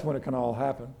 that's when it can all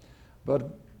happen.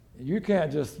 But you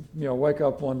can't just, wake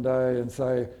up one day and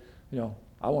say,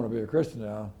 I want to be a Christian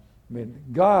now. I mean,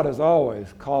 God is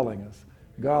always calling us.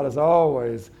 God is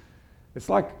always, it's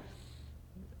like,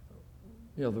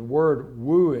 the word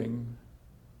wooing,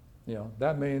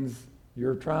 that means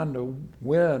you're trying to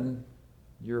win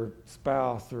your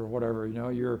spouse or whatever,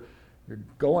 you're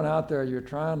going out there, you're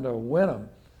trying to win them.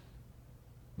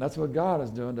 That's what God is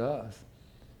doing to us.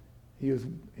 He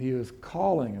is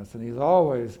calling us, and he's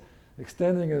always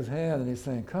extending his hand, and he's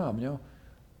saying, come,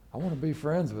 I want to be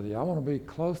friends with you. I want to be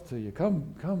close to you.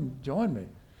 Come join me.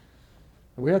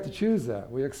 We have to choose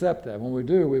that. We accept that. When we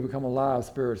do, we become alive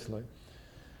spiritually.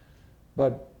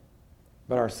 But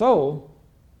our soul,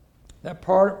 that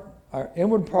part, our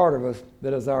inward part of us,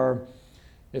 that is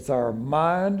it's our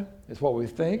mind, it's what we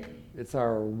think, it's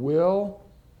our will,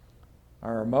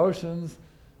 our emotions.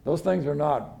 Those things are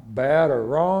not bad or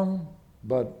wrong,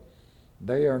 but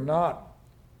they are not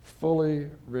fully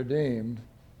redeemed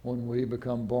when we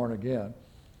become born again,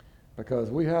 because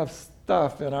we have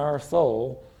stuff in our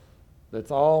soul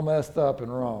that's all messed up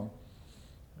and wrong.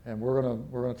 And we're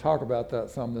gonna talk about that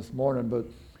some this morning, but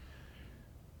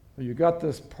you got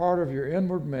this part of your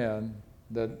inward man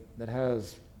that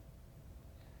has,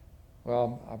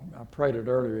 well, I prayed it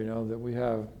earlier, that we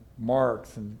have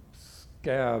marks and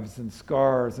scabs and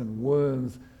scars and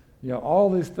wounds, all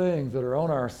these things that are on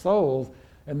our souls,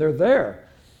 and they're there.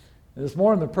 And this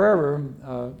morning in the prayer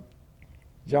room,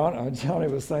 Johnny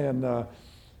was saying, that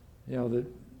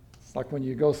it's like when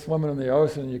you go swimming in the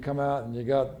ocean and you come out and you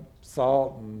got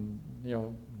salt and,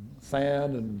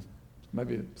 sand and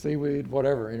maybe seaweed,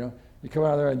 whatever, You come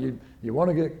out there and you want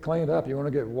to get cleaned up, you want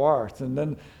to get washed. And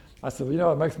then I said,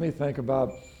 it makes me think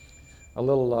about a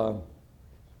little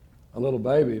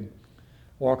baby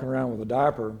walking around with a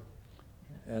diaper,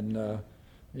 and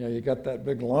you got that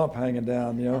big lump hanging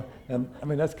down, and I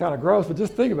mean that's kind of gross. But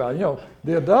just think about it,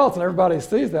 the adults and everybody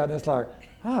sees that, and it's like,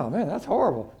 oh man, that's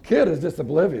horrible. Kid is just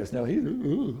oblivious.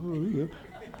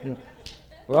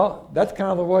 Well, that's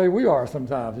kind of the way we are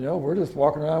sometimes. We're just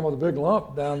walking around with a big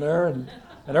lump down there, and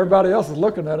everybody else is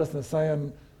looking at us and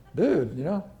saying, dude,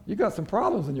 you got some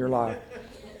problems in your life.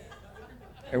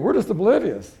 And we're just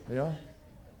oblivious,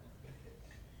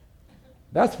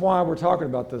 That's why we're talking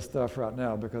about this stuff right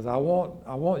now, because I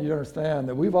want you to understand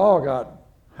that we've all got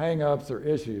hang-ups or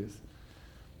issues.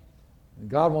 And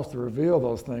God wants to reveal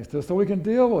those things to us so we can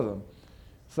deal with them.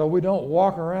 So we don't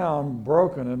walk around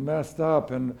broken and messed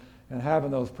up and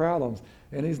having those problems.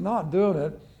 And He's not doing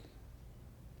it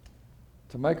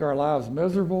to make our lives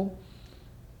miserable.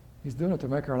 He's doing it to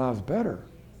make our lives better.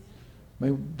 I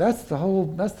mean, that's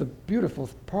the beautiful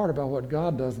part about what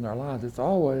God does in our lives. It's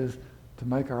always to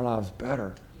make our lives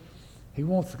better. He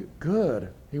wants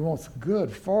good. He wants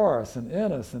good for us and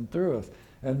in us and through us.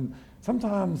 And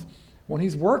sometimes when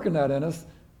He's working that in us,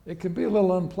 it can be a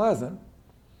little unpleasant,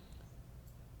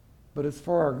 but it's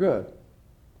for our good.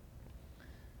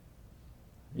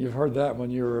 You've heard that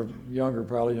when you were younger,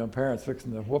 probably, parents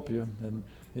fixing to whoop you, and,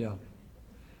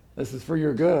 this is for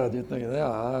your good. You're thinking,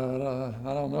 yeah,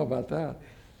 I don't know about that.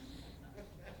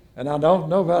 And I don't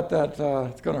know about that,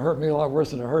 it's going to hurt me a lot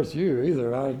worse than it hurts you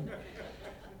either. I'm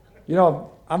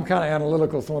kind of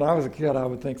analytical, so when I was a kid, I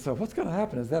would think, so what's going to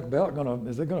happen? Is that belt going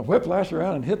to whiplash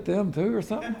around and hit them too or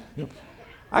something?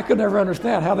 I could never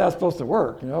understand how that's supposed to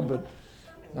work, but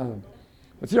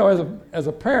as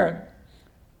a parent,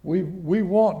 we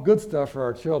want good stuff for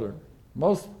our children.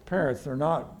 Most parents are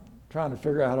not trying to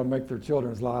figure out how to make their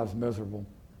children's lives miserable.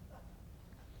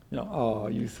 Oh,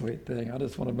 you sweet thing. I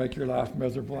just want to make your life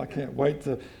miserable. I can't wait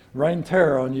to rain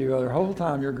terror on you the whole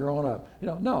time you're growing up.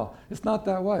 No, it's not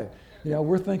that way.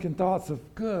 We're thinking thoughts of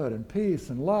good and peace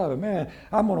and love. And man,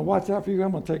 I'm going to watch out for you.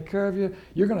 I'm going to take care of you.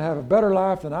 You're going to have a better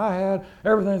life than I had.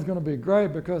 Everything's going to be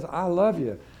great because I love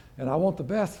you and I want the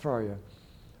best for you.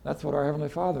 That's what our Heavenly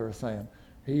Father is saying.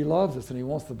 He loves us and He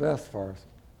wants the best for us.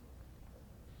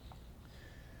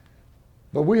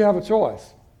 But we have a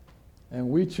choice, and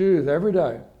we choose every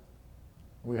day.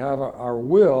 We have our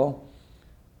will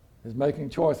is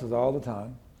making choices all the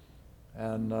time,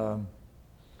 and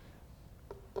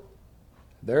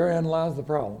therein lies the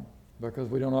problem, because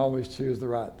we don't always choose the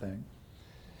right thing.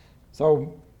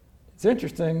 So it's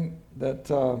interesting that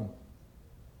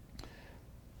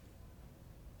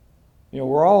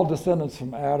we're all descendants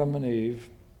from Adam and Eve,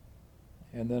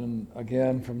 and then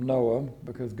again from Noah,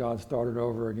 because God started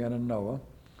over again in Noah.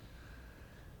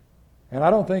 And I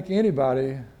don't think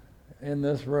anybody in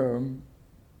this room,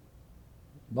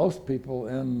 most people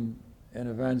in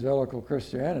evangelical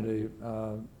Christianity,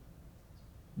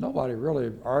 nobody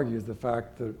really argues the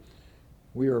fact that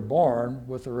we are born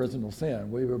with original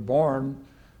sin. We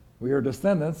are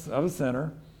descendants of a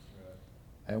sinner,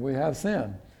 and we have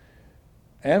sin.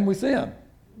 And we sin.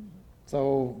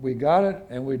 So we got it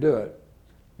and we do it.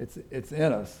 It's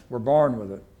in us. We're born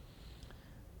with it.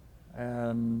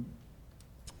 And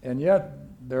yet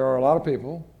there are a lot of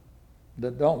people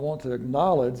that don't want to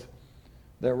acknowledge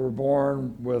that we're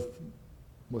born with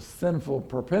sinful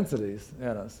propensities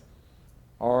in us,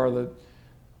 or that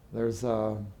there's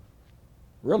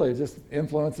really just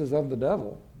influences of the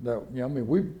devil. That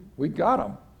we got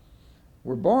them.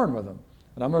 We're born with them.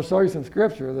 And I'm going to show you some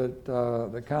scripture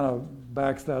that kind of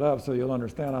backs that up, so you'll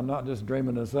understand I'm not just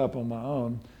dreaming this up on my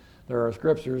own. There are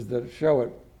scriptures that show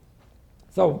it.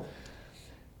 So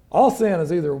all sin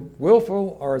is either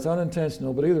willful or it's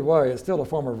unintentional, but either way, it's still a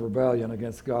form of rebellion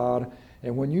against God.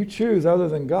 And when you choose other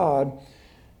than God,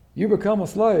 you become a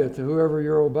slave to whoever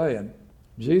you're obeying.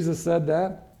 Jesus said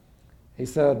that. He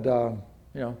said,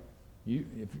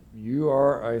 if you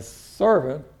are a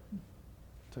servant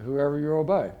to whoever you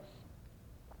obey.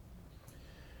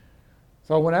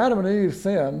 So when Adam and Eve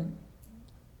sinned,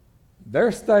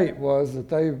 their state was that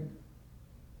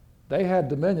they had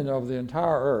dominion over the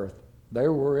entire earth. They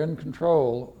were in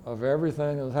control of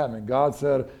everything that was happening. God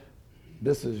said,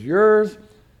 this is yours.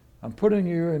 I'm putting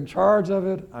you in charge of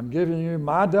it. I'm giving you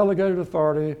my delegated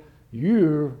authority.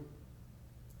 You're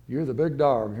the big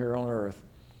dog here on earth.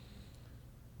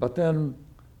 But then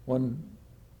when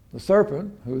the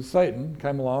serpent, who's Satan,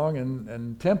 came along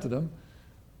and tempted him,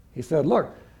 he said,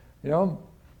 look,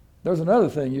 there's another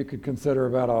thing you could consider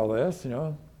about all this,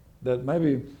 that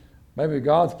maybe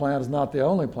God's plan is not the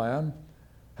only plan.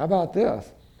 How about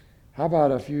this? How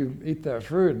about if you eat that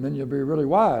fruit and then you'll be really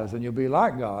wise and you'll be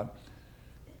like God?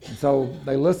 And so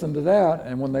they listened to that,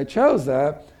 and when they chose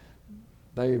that,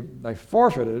 they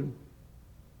forfeited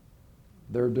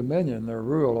their dominion, their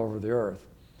rule over the earth.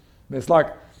 I mean, it's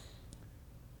like,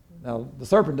 now the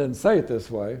serpent didn't say it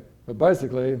this way, but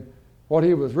basically what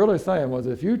he was really saying was,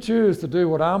 if you choose to do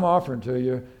what I'm offering to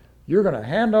you, you're going to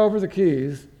hand over the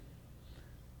keys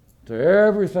to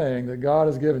everything that God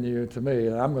has given you to me,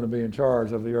 and I'm going to be in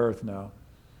charge of the earth now.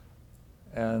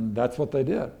 And that's what they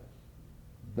did.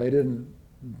 They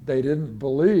didn't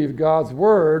believe God's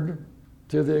word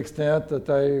to the extent that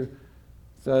they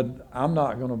said, I'm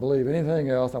not going to believe anything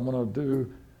else.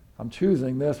 I'm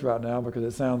choosing this right now because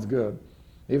it sounds good.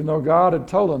 Even though God had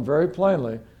told them very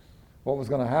plainly what was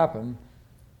going to happen,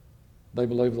 they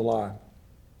believed the lie.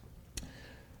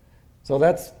 So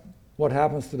that's what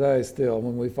happens today still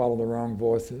when we follow the wrong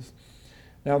voices.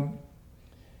 Now,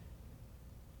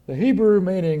 the Hebrew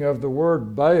meaning of the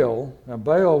word Baal, now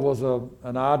Baal was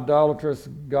an idolatrous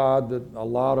god that a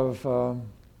lot of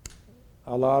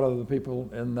the people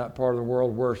in that part of the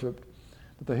world worshipped.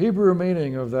 But the Hebrew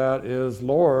meaning of that is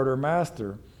Lord or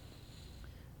Master.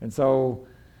 And so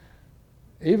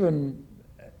even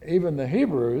the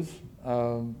Hebrews,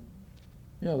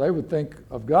 they would think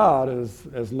of God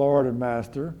as Lord and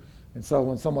Master. And so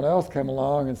when someone else came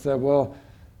along and said, well,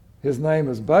 his name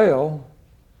is Baal,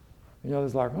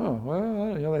 it's like,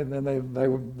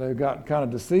 then they got kind of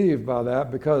deceived by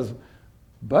that, because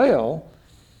Baal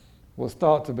was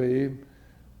thought to be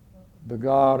the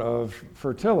god of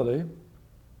fertility,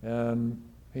 and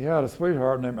he had a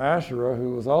sweetheart named Asherah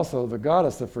who was also the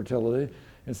goddess of fertility.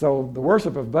 And so the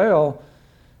worship of Baal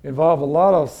involved a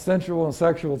lot of sensual and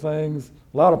sexual things,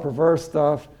 a lot of perverse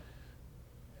stuff.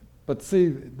 But see,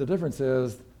 the difference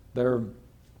is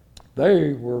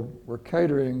they were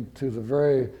catering to the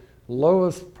very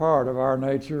lowest part of our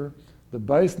nature, the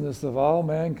baseness of all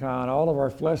mankind, all of our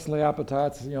fleshly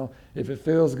appetites. If it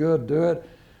feels good, do it.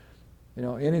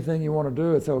 Anything you want to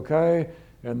do, it's okay.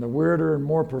 And the weirder and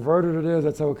more perverted it is,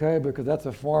 it's okay, because that's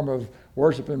a form of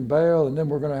worshiping Baal, and then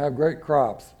we're going to have great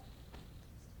crops.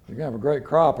 You're going to have a great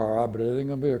crop, all right, but it ain't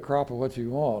going to be a crop of what you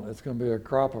want. It's going to be a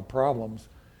crop of problems.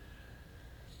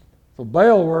 So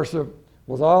Baal worship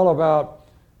was all about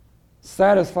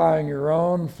satisfying your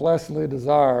own fleshly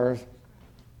desires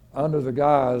under the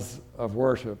guise of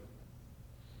worship.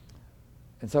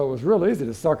 And so it was real easy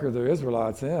to sucker the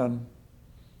Israelites in.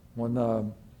 When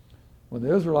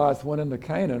the Israelites went into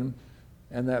Canaan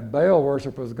and that Baal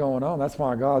worship was going on, that's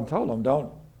why God told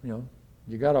them,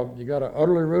 you gotta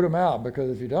utterly root them out, because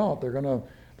if you don't, they're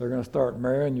gonna start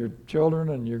marrying your children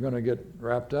and you're gonna get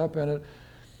wrapped up in it.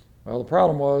 Well, the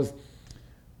problem was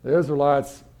the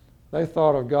Israelites, they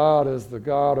thought of God as the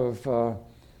God of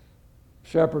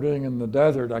shepherding in the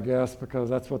desert, I guess, because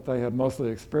that's what they had mostly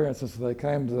experienced. And so they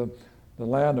came to the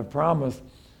land of promise,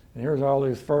 and here's all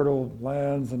these fertile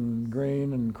lands and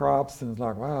green and crops, and it's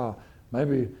like, wow,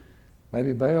 maybe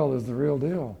Baal is the real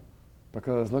deal,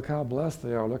 because look how blessed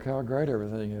they are, look how great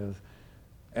everything is.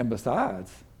 And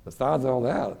besides all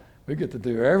that, we get to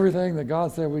do everything that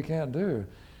God said we can't do.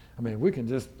 I mean, we can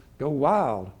just go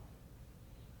wild.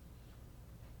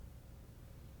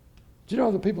 Do you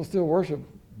know that people still worship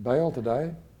Baal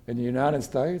today? In the United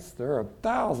States, there are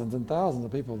thousands and thousands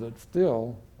of people that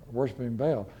still are worshiping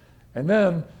Baal. And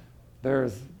then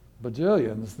there's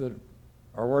bajillions that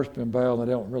are worshiping Baal, and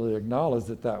they don't really acknowledge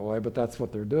it that way, but that's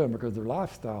what they're doing because their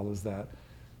lifestyle is that.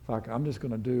 It's like, I'm just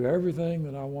going to do everything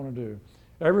that I want to do.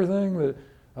 Everything that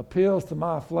appeals to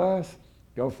my flesh,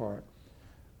 go for it.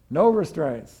 No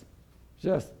restraints.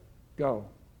 Just go.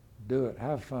 Do it.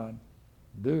 Have fun.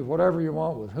 Do whatever you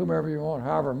want with whomever you want,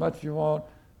 however much you want.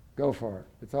 Go for it.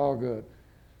 It's all good.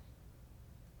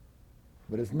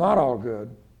 But it's not all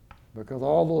good, because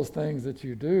all those things that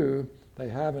you do, they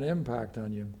have an impact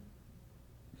on you.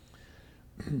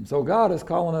 So God is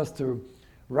calling us to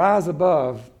rise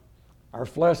above our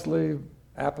fleshly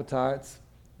appetites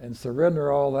and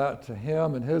surrender all that to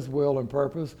Him and His will and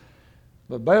purpose.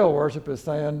 But Baal worship is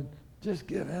saying, just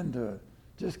give in to it.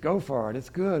 Just go for it. It's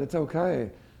good. It's okay.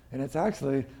 And it's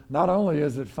actually, not only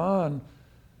is it fun,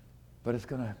 but it's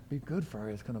going to be good for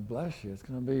you. It's going to bless you. It's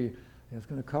going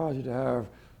to cause you to have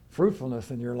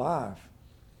fruitfulness in your life.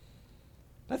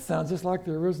 That sounds just like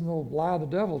the original lie the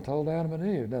devil told Adam and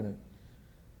Eve, doesn't it?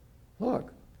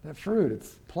 Look, that fruit,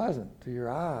 it's pleasant to your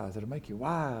eyes. It'll make you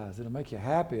wise. It'll make you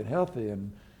happy and healthy,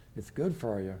 and it's good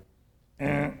for you.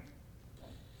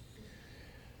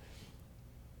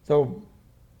 So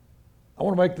I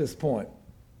want to make this point.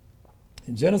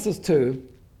 In Genesis 2,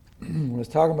 when it's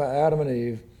talking about Adam and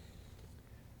Eve,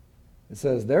 it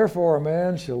says, therefore a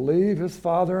man shall leave his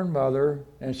father and mother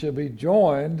and shall be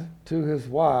joined to his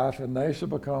wife, and they shall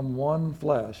become one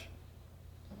flesh.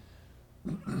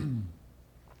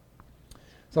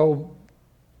 So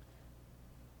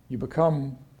you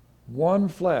become one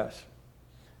flesh.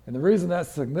 And the reason that's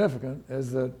significant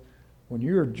is that when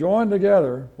you're joined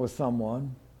together with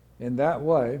someone in that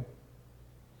way,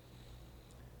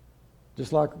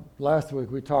 just like last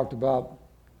week we talked about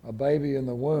a baby in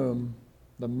the womb,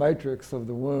 the matrix of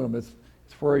the womb. It's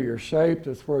where you're shaped,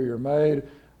 it's where you're made.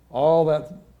 All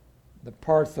that, the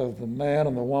parts of the man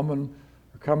and the woman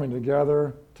are coming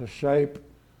together to shape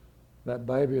that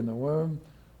baby in the womb.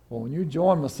 Well, when you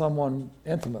join with someone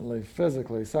intimately,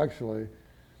 physically, sexually,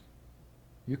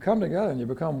 you come together and you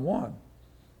become one.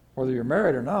 Whether you're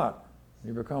married or not,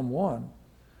 you become one.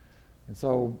 And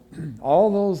so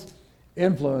all those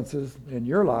influences in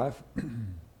your life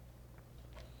and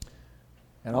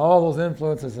all those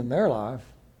influences in their life,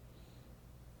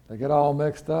 they get all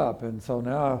mixed up. And so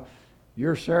now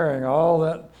you're sharing all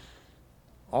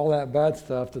that bad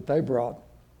stuff that they brought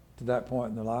to that point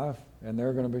in their life, and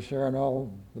they're going to be sharing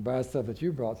all the bad stuff that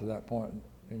you brought to that point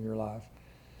in your life.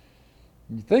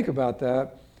 And you think about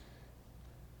that,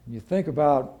 and you think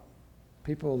about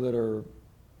people that are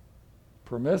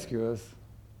promiscuous,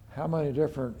 how many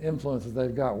different influences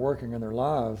they've got working in their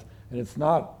lives, and it's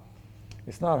not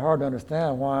hard to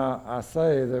understand why I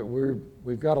say that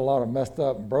we've got a lot of messed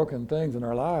up and broken things in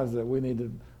our lives that we need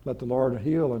to let the Lord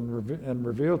heal and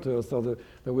reveal to us so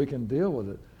that we can deal with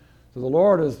it. So the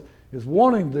Lord is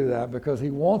wanting to do that because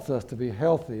he wants us to be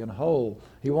healthy and whole.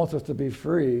 He wants us to be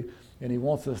free, and he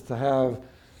wants us to have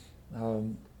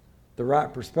the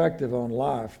right perspective on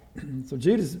life. So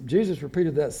Jesus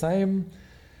repeated that same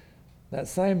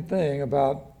thing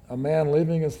about a man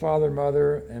leaving his father and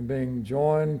mother and being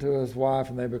joined to his wife,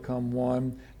 and they become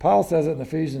one. Paul says it in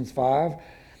Ephesians 5.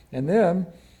 And then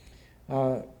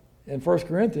in 1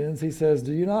 Corinthians, he says,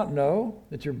 do you not know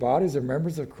that your bodies are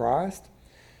members of Christ?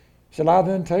 Shall I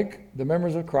then take the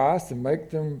members of Christ and make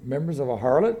them members of a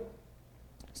harlot?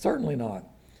 Certainly not.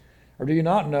 Or do you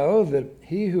not know that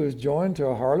he who is joined to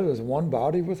a harlot is one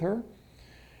body with her?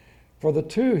 For the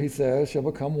two, he says, shall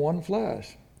become one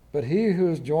flesh. But he who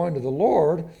is joined to the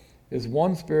Lord is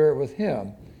one spirit with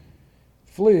him.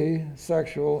 Flee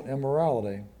sexual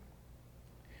immorality.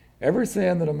 Every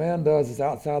sin that a man does is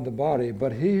outside the body,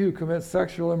 but he who commits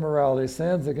sexual immorality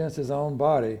sins against his own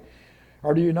body.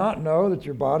 Or do you not know that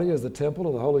your body is the temple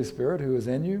of the Holy Spirit who is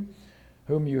in you,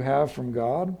 whom you have from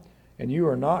God, and you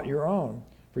are not your own?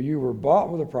 For you were bought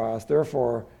with a price.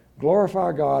 Therefore,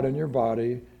 glorify God in your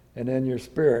body and in your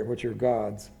spirit, which are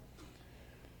God's.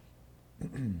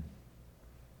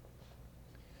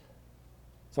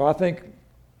 So I think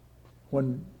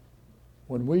when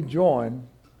we join,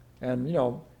 and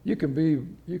you can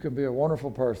be a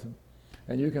wonderful person,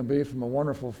 and you can be from a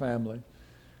wonderful family,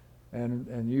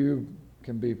 and you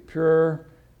can be pure,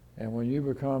 and when you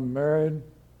become married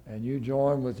and you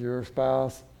join with your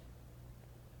spouse,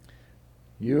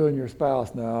 you and your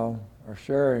spouse now are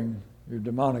sharing your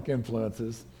demonic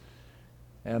influences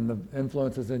and the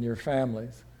influences in your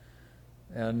families.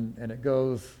 And it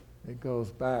goes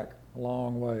back a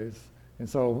long ways. And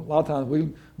so a lot of times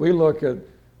we look at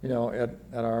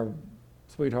at our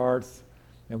sweethearts,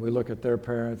 and we look at their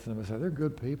parents and we say they're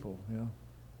good people,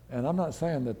 And I'm not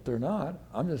saying that they're not.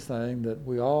 I'm just saying that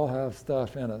we all have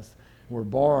stuff in us. We're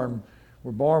born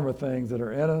with things that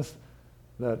are in us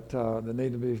that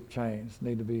need to be changed,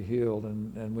 need to be healed,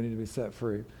 and we need to be set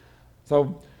free.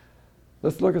 So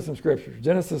let's look at some scriptures.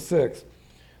 Genesis 6.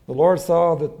 The Lord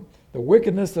saw that the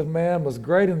wickedness of man was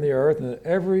great in the earth, and that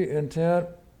every intent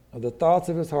of the thoughts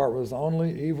of his heart was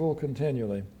only evil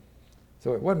continually.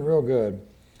 So it wasn't real good.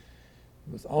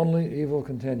 It was only evil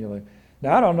continually.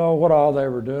 Now, I don't know what all they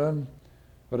were doing,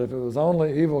 but if it was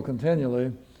only evil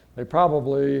continually, they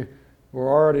probably were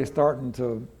already starting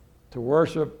to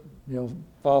worship,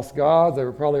 false gods. They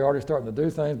were probably already starting to do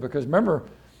things, because remember,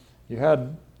 you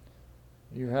had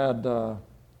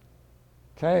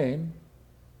Cain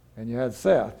and you had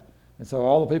Seth. And so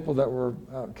all the people that were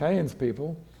Cain's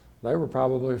people, they were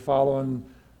probably following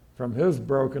from his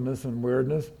brokenness and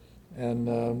weirdness. And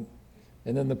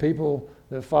then the people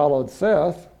that followed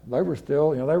Seth, they were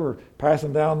still, they were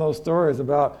passing down those stories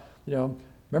about,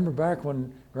 remember back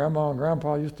when Grandma and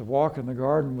Grandpa used to walk in the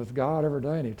garden with God every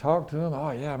day and he talked to him? Oh,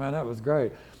 yeah, man, that was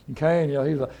great. And Cain,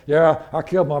 he's like, yeah, I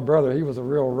killed my brother. He was a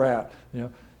real rat.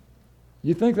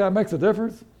 You think that makes a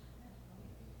difference?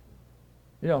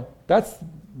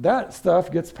 That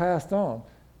stuff gets passed on.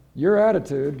 Your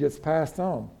attitude gets passed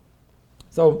on.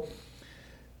 So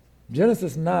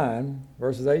Genesis 9,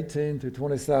 verses 18 through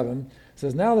 27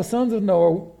 says, Now the sons of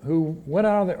Noah who went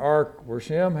out of the ark were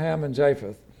Shem, Ham, and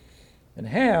Japheth. And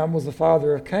Ham was the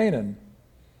father of Canaan.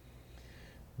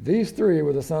 These three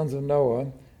were the sons of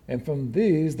Noah, and from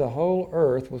these the whole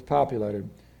earth was populated.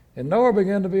 And Noah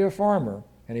began to be a farmer,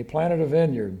 and he planted a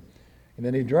vineyard. And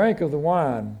then he drank of the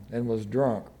wine and was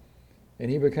drunk, and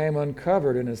he became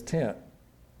uncovered in his tent.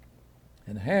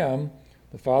 And Ham,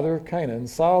 the father of Canaan,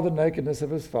 saw the nakedness of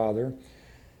his father,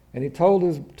 and he told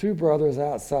his two brothers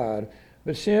outside.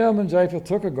 But Shem and Japheth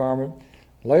took a garment,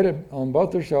 laid it on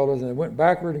both their shoulders, and they went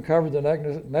backward and covered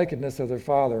the nakedness of their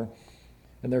father.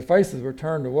 And their faces were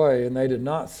turned away, and they did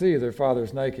not see their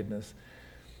father's nakedness.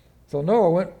 So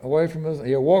Noah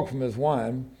he awoke from his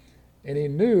wine, and he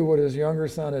knew what his younger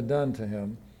son had done to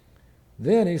him.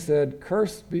 Then he said,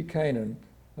 Cursed be Canaan,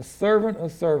 a servant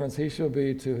of servants he shall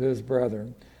be to his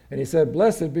brethren. And he said,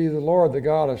 Blessed be the Lord, the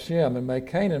God of Shem, and may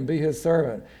Canaan be his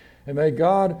servant. And may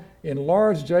God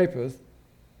enlarge Japheth,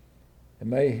 and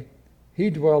may he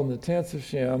dwell in the tents of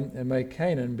Shem, and may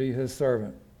Canaan be his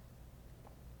servant.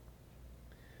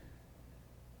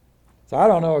 So I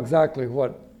don't know exactly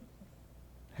what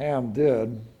Ham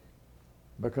did,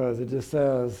 because it just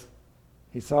says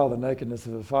he saw the nakedness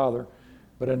of his father.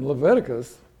 But in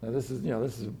Leviticus, now this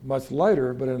is much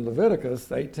later, but in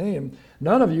Leviticus 18,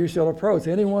 none of you shall approach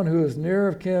anyone who is near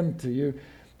of kin to you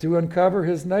to uncover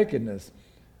his nakedness.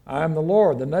 I am the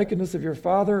Lord. The nakedness of your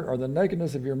father or the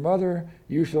nakedness of your mother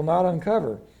you shall not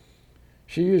uncover.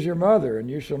 She is your mother, and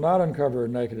you shall not uncover her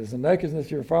nakedness. The nakedness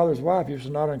of your father's wife you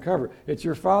shall not uncover. It's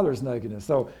your father's nakedness.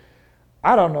 So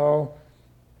I don't know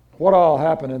what all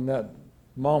happened in that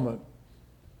moment,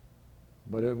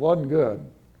 but it wasn't good.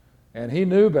 And he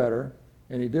knew better,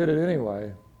 and he did it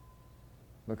anyway,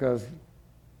 because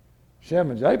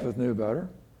Shem and Japheth knew better.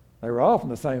 They were all from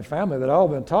the same family. They'd all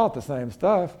been taught the same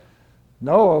stuff.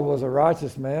 Noah was a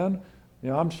righteous man.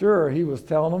 I'm sure he was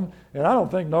telling them. And I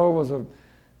don't think Noah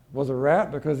was a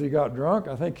rat because he got drunk.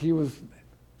 I think he was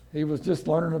just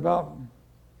learning about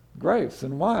grapes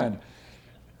and wine.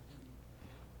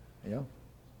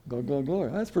 Glug, glug,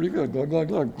 glug. That's pretty good. Glug, glug,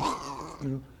 glug.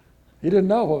 He didn't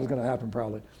know what was going to happen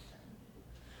probably.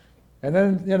 And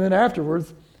then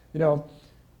afterwards,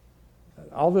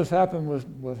 all this happened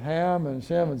with Ham and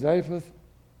Shem and Japheth.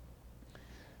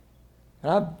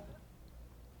 And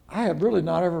I had really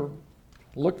not ever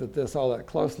looked at this all that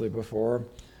closely before,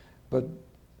 but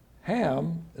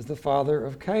Ham is the father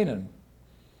of Canaan.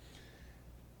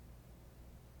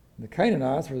 The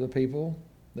Canaanites were the people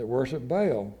that worshiped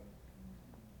Baal.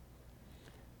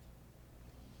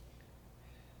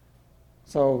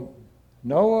 So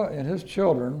Noah and his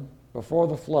children before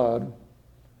the flood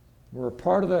were a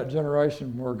part of that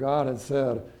generation where God had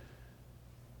said,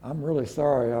 I'm really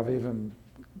sorry I've even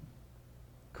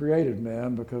created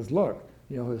man, because look,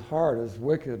 his heart is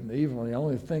wicked and evil, and he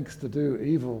only thinks to do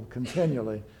evil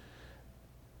continually.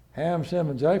 Ham, Shem,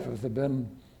 and Japheth they've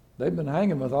been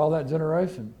hanging with all that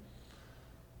generation.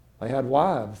 They had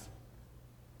wives.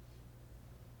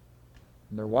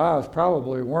 And their wives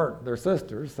probably weren't their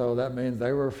sisters, so that means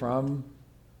they were from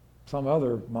some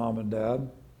other mom and dad.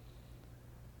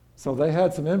 So they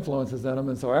had some influences in them,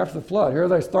 and so after the flood, here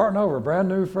they're starting over, brand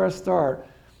new, fresh start,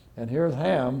 and here's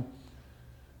Ham.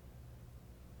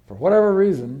 For whatever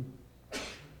reason,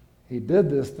 he did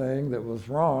this thing that was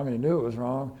wrong, and he knew it was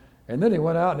wrong, and then he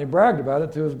went out and he bragged about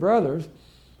it to his brothers,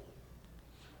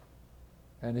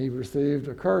 and he received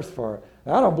a curse for it.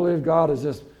 Now, I don't believe God is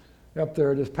just up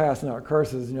there just passing out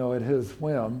curses, at his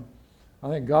whim. I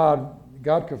think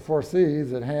God could foresee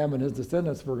that Ham and his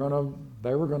descendants were going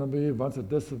to be a bunch of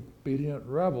disobedient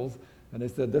rebels, and they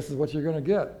said, this is what you're going to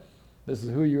get. This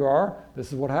is who you are.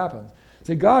 This is what happens.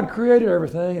 See, God created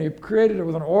everything, and he created it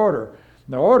with an order.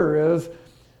 And the order is,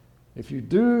 if you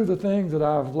do the things that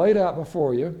I've laid out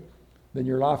before you, then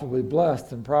your life will be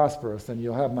blessed and prosperous, and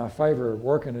you'll have my favor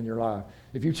working in your life.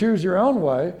 If you choose your own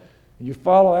way, and you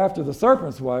follow after the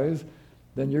serpent's ways,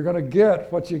 then you're going to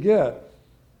get what you get.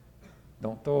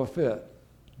 Don't throw a fit.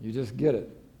 You just get it.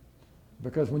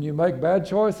 Because when you make bad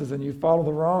choices and you follow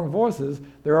the wrong voices,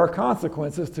 there are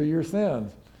consequences to your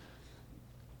sins.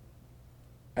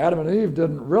 Adam and Eve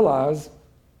didn't realize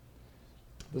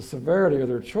the severity of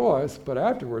their choice, but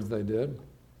afterwards they did.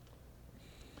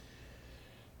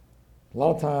 A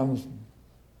lot of times,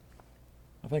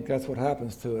 I think that's what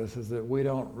happens to us, is that we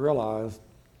don't realize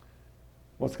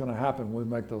what's going to happen when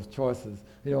we make those choices.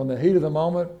 You know, in the heat of the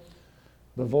moment,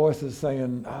 the voice is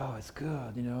saying, oh, it's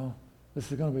good, you know,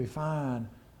 this is going to be fine.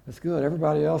 It's good.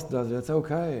 Everybody else does it. It's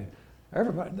okay.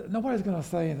 Nobody's going to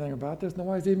say anything about this.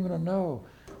 Nobody's even going to know.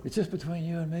 It's just between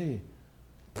you and me.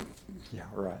 Yeah,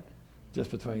 right. Just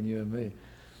between you and me.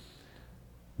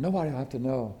 Nobody will have to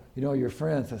know. You know, your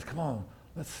friend says, come on,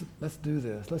 let's do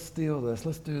this. Let's steal this.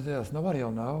 Let's do this. Nobody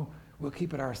will know. We'll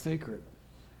keep it our secret.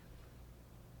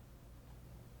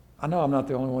 I know I'm not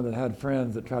the only one that had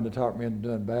friends that tried to talk me into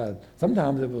doing bad.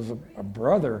 Sometimes it was a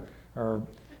brother or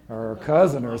a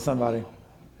cousin or somebody.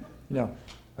 You know,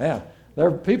 man, there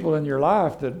are people in your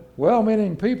life that,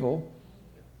 well-meaning people,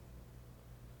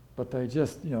 but they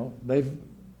just, you know,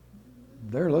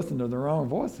 they're listening to their own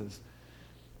voices.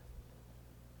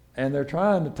 And they're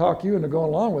trying to talk you into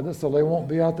going along with it so they won't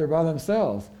be out there by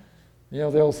themselves. You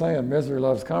know, the old saying, misery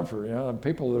loves comfort. You know, and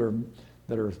people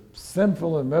that are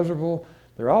sinful and miserable,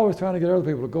 they're always trying to get other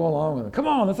people to go along with them. Come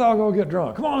on, let's all go get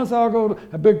drunk. Come on, let's all go to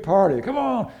a big party. Come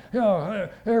on, you know,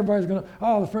 everybody's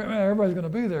gonna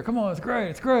be there. Come on, it's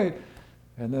great.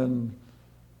 And then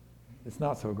it's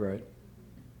not so great.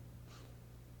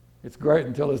 It's great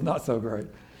until it's not so great.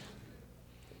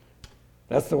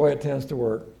 That's the way it tends to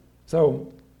work.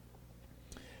 So,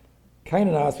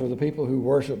 Canaanites were the people who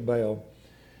worshiped Baal.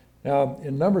 Now,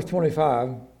 in Numbers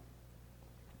 25,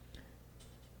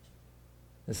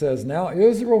 it says, now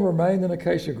Israel remained in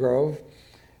Acacia Grove,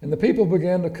 and the people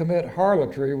began to commit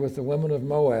harlotry with the women of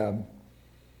Moab.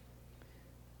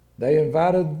 They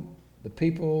invited the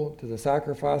people to the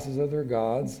sacrifices of their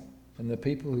gods, and the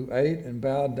people who ate and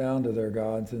bowed down to their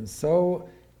gods. And so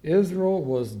Israel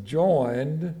was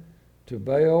joined to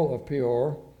Baal of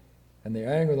Peor, and the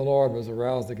anger of the Lord was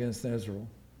aroused against Israel.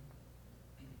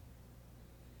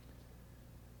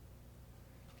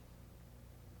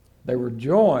 They were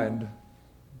joined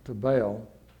to Baal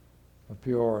of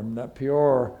Peor, and that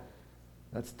Peor,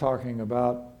 that's talking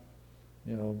about,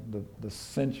 you know, the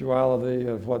sensuality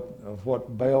of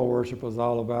what Baal worship was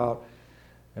all about.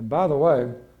 And by the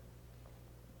way,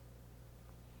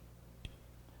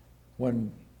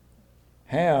 when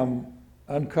Ham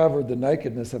uncovered the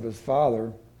nakedness of his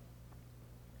father,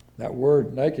 that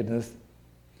word nakedness,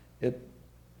 it's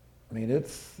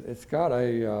got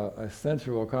a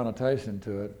sensual connotation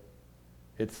to it.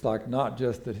 It's like not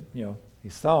just that, you know, he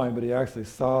saw him, but he actually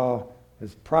saw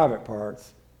his private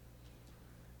parts.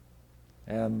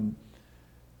 And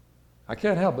I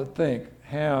can't help but think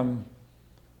Ham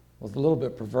was a little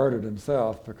bit perverted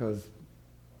himself, because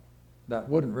that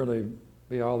wouldn't really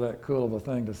be all that cool of a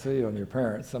thing to see on your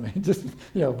parents. I mean, just,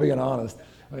 you know, being honest.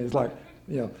 I mean, it's like,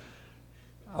 you know,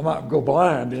 I might go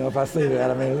blind, you know, if I see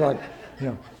that. I mean, it's like, you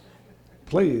know,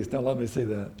 please don't let me see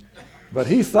that. But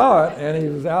he saw it, and he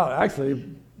was out,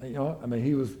 actually, you know, I mean,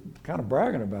 he was kind of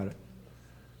bragging about it.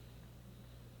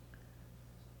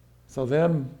 So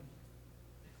then,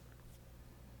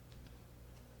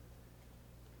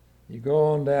 you go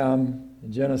on down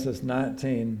in Genesis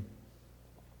 19,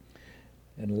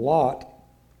 and Lot,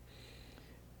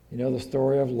 you know the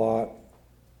story of Lot.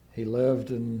 He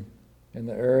lived in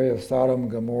the area of Sodom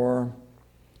and Gomorrah.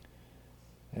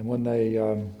 And when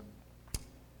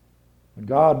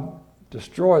God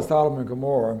destroyed Sodom and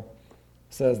Gomorrah, it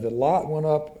says that Lot went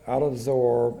up out of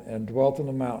Zoar and dwelt in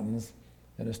the mountains,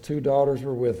 and his 2 daughters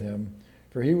were with him.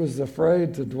 For he was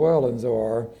afraid to dwell in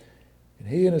Zoar, and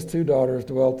he and his 2 daughters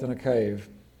dwelt in a cave.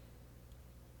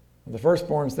 And the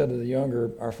firstborn said to the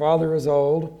younger, our father is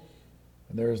old,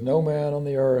 and there is no man on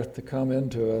the earth to come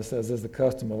into us, as is the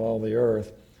custom of all the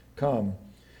earth. Come,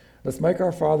 let's make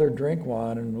our father drink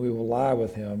wine, and we will lie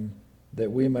with him, that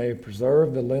we may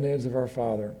preserve the lineage of our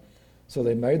father. So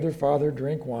they made their father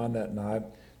drink wine that night.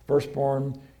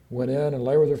 Firstborn went in and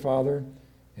lay with her father,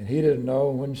 and he didn't know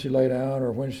when she lay down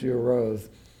or when she arose.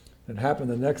 It happened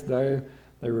the next day.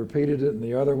 They repeated it, and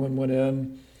the other one went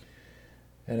in.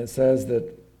 And it says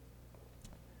that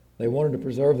they wanted to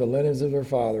preserve the lineage of their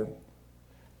father.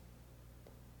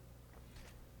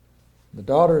 The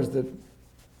daughters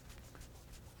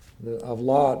of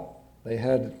Lot, they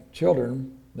had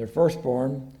children. Their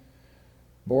firstborn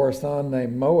bore a son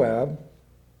named Moab,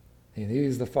 and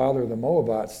he's the father of the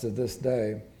Moabites to this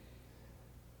day.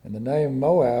 And the name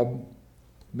Moab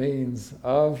means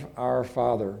of our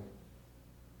father.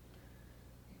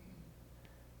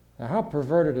 Now, how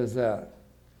perverted is that?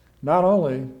 Not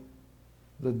only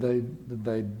did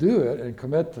they do it and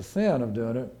commit the sin of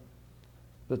doing it,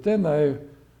 But then they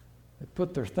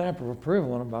put their stamp of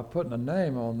approval on it by putting a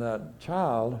name on that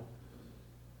child,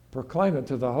 proclaimed it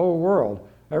to the whole world.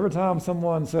 Every time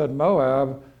someone said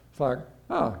Moab, it's like,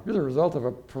 oh, you're the result of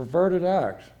a perverted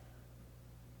act.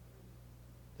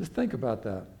 Just think about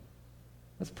that.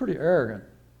 That's pretty arrogant.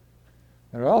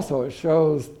 And also it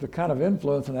shows the kind of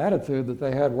influence and attitude that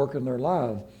they had working their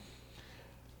lives.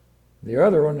 The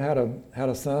other one had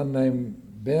a son named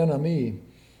Ben-Ami.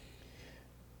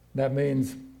 That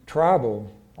means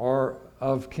tribal or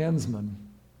of kinsman.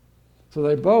 So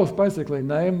they both basically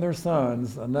named their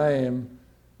sons a name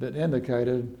that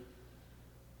indicated,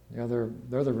 they're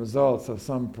the results of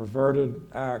some perverted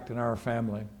act in our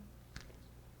family.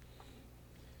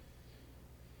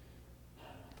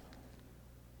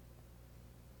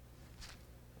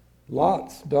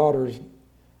 Lot's daughters,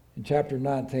 in chapter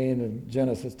 19 of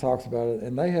Genesis, talks about it,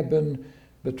 and they had been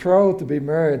betrothed to be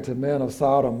married to men of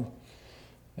Sodom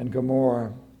and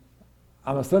Gomorrah.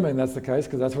 I'm assuming that's the case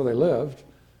because that's where they lived.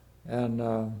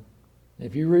 And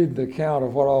if you read the account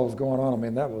of what all was going on, I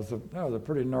mean, that was a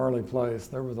pretty gnarly place.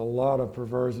 There was a lot of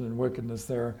perversion and wickedness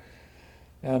there.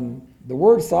 And the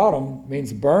word Sodom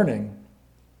means burning.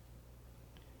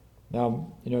 Now,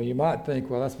 you might think,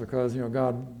 well, that's because,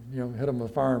 God, hit them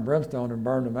with fire and brimstone and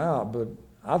burned them out. But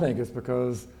I think it's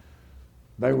because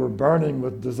they were burning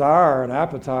with desire and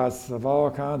appetites of all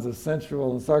kinds of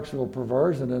sensual and sexual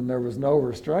perversion, and there was no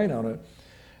restraint on it.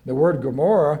 The word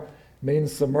Gomorrah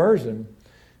means submersion,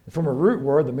 from a root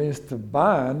word that means to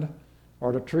bind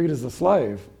or to treat as a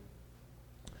slave.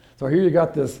 So here you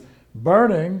got this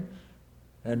burning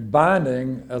and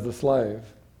binding as a slave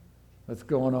that's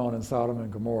going on in Sodom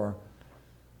and Gomorrah.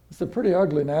 It's some pretty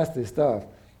ugly, nasty stuff.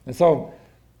 And so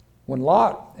when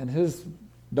Lot and his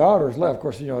daughters left, of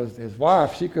course, his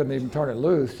wife, she couldn't even turn it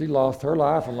loose. She lost her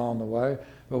life along the way.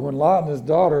 But when Lot and his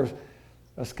daughters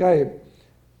escaped,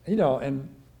 and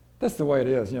that's the way it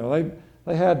is.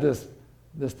 They had this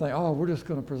thing, oh, we're just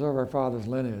going to preserve our father's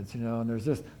lineage, and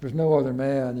there's no other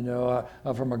man,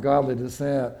 from a godly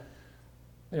descent.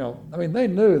 They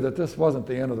knew that this wasn't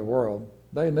the end of the world.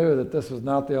 They knew that this was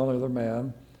not the only other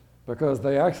man, because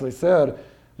they actually said,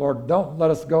 Lord, don't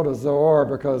let us go to Zoar,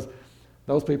 because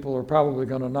those people are probably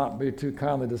going to not be too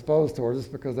kindly disposed towards us,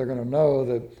 because they're going to know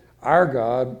that our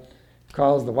God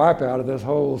caused the wipeout of this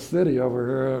whole city over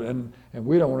here, and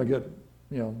we don't want to get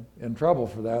in trouble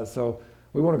for that, so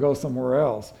we want to go somewhere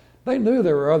else. They knew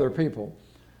there were other people.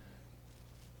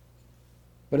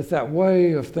 But it's that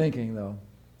way of thinking, though.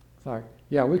 It's like,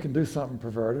 yeah, we can do something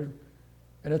perverted,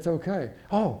 and it's okay.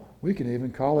 Oh, we can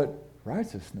even call it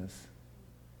righteousness,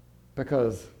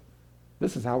 because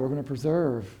this is how we're going to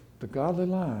preserve the godly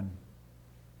line.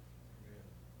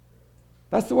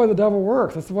 That's the way the devil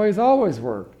works. That's the way he's always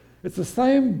worked. It's the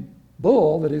same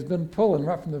bull that he's been pulling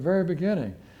right from the very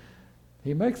beginning.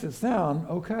 He makes it sound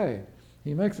okay.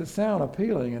 He makes it sound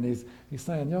appealing, and he's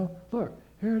saying, look,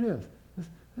 here it is.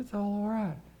 It's all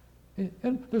right.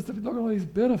 And look at all these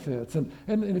benefits. And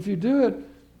if you do it,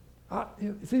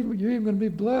 you're even going to be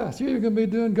blessed. You're even going to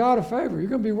be doing God a favor.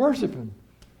 You're going to be worshiping.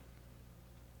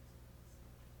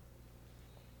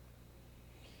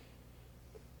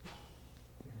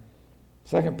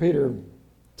 Second Peter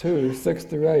 2, 6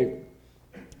 through 8.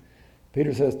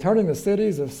 Peter says, turning the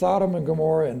cities of Sodom and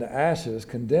Gomorrah into ashes,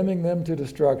 condemning them to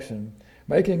destruction,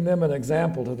 making them an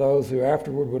example to those who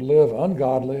afterward would live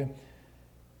ungodly,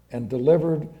 and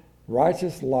delivered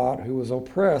righteous Lot, who was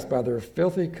oppressed by their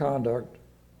filthy conduct,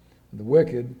 the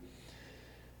wicked.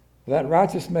 That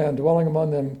righteous man dwelling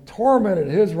among them tormented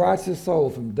his righteous soul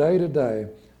from day to day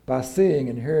by seeing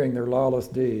and hearing their lawless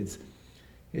deeds.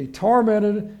 He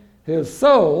tormented his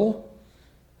soul.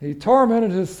 He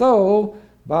tormented his soul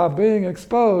by being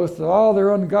exposed to all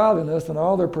their ungodliness and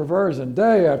all their perversion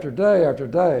day after day after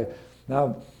day.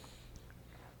 Now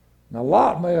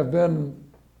Lot may have been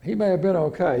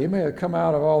okay. He may have come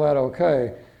out of all that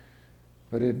okay,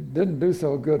 but it didn't do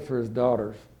so good for his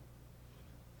daughters.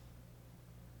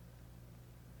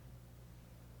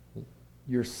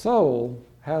 Your soul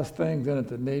has things in it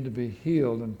that need to be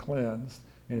healed and cleansed.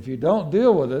 And if you don't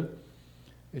deal with it,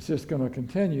 it's just going to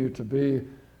continue to be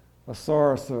a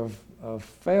source of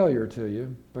failure to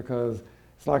you, because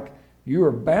it's like you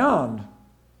are bound.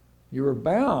 You are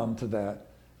bound to that.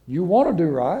 You want to do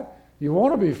right. You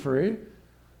want to be free.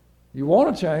 You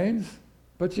want to change,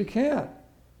 but you can't,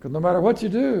 because no matter what you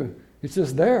do, it's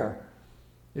just there.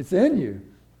 It's in you,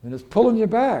 and it's pulling you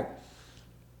back.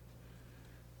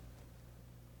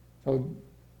 So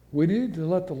we need to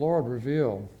let the Lord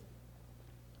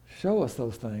show us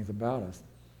those things about us.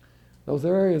 Those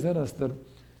areas in us that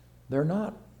they're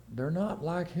not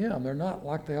like Him. They're not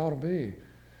like they ought to be.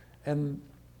 And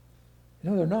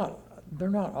they're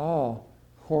not all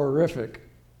horrific.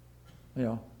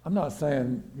 I'm not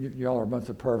saying y'all are a bunch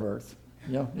of perverts.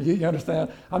 You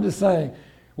understand? I'm just saying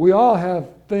we all have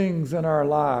things in our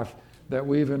life that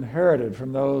we've inherited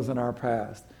from those in our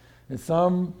past. And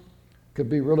some could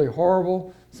be really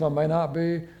horrible, some may not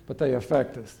be, but they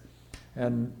affect us.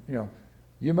 And,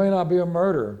 you may not be a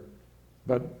murderer,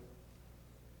 but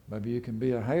maybe you can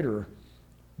be a hater.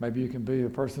 Maybe you can be a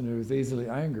person who's easily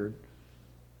angered.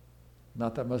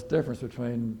 Not that much difference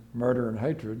between murder and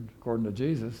hatred, according to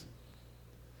Jesus.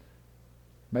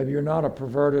 Maybe you're not a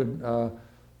perverted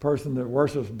person that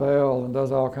worships Baal and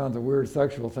does all kinds of weird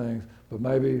sexual things, but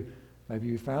maybe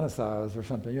you fantasize or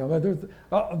something.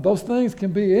 Those things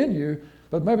can be in you,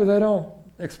 but maybe they don't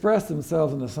express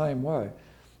themselves in the same way.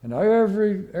 And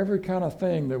every kind of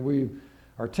thing that we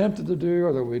are tempted to do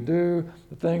or that we do,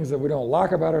 the things that we don't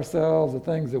like about ourselves, the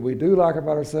things that we do like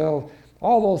about ourselves,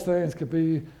 all those things could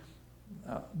be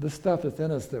the stuff that's in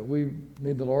us that we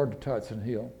need the Lord to touch and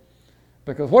heal.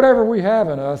 Because whatever we have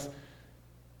in us,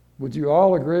 would you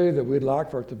all agree that we'd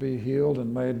like for it to be healed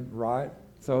and made right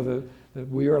so that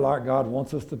we are like God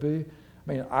wants us to be?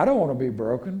 I mean, I don't want to be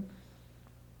broken.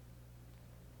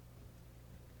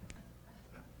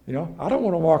 I don't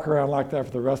want to walk around like that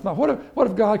for the rest of my life. What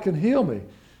if God can heal me?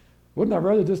 Wouldn't I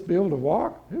rather just be able to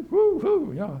walk?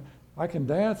 I can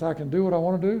dance, I can do what I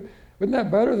want to do. Isn't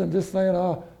that better than just saying,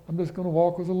 I'm just going to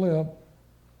walk with a limp?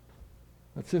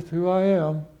 That's just who I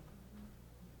am.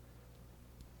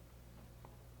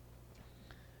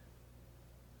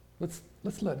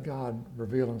 Let's let God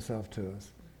reveal himself to us.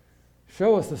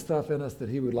 Show us the stuff in us that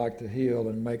he would like to heal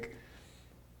and make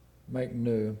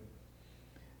new.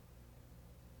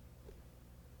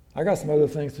 I got some other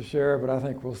things to share, but I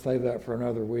think we'll save that for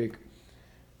another week.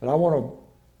 But I want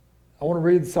to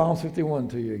read Psalm 51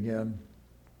 to you again.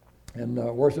 And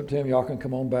worship team, y'all can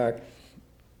come on back.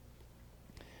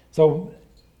 So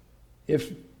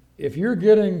if you're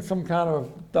getting some kind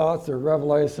of thoughts or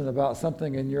revelation about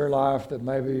something in your life that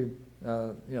maybe,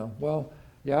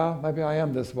 maybe I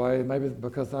am this way, maybe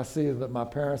because I see that my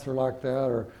parents were like that,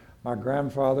 or my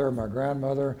grandfather, or my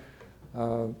grandmother,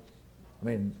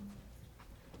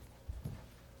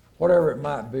 whatever it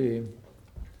might be,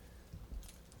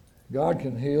 God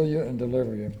can heal you and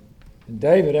deliver you. And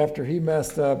David, after he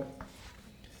messed up,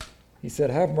 he said,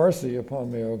 "Have mercy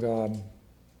upon me, O God.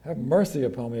 Have mercy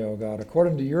upon me, O God,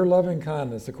 according to your loving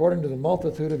kindness, according to the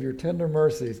multitude of your tender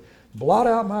mercies. Blot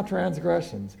out my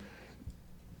transgressions.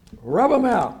 Rub them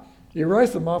out.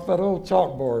 Erase them off that old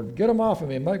chalkboard. Get them off of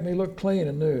me. Make me look clean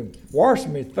and new. Wash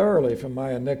me thoroughly from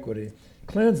my iniquity.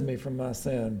 Cleanse me from my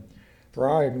sin. For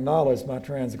I acknowledge my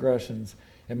transgressions,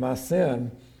 and my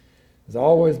sin is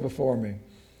always before me.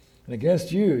 And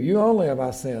against you only have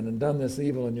I sinned and done this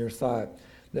evil in your sight,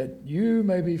 that you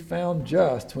may be found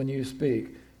just when you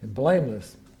speak, and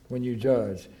blameless when you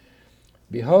judge.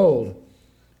 Behold,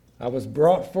 I was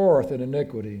brought forth in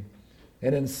iniquity,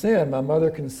 and in sin my mother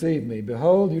conceived me.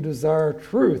 Behold, you desire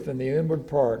truth in the inward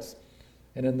parts,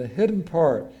 and in the hidden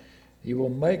part you will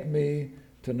make me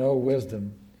to know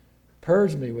wisdom.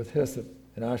 Purge me with hyssop,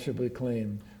 and I shall be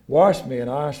clean. Wash me, and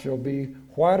I shall be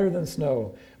whiter than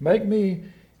snow. Make me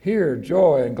hear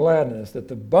joy and gladness, that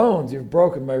the bones you've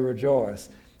broken may rejoice.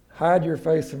 Hide your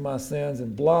face from my sins,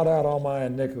 and blot out all my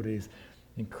iniquities,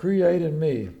 and create in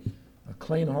me a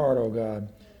clean heart, O God.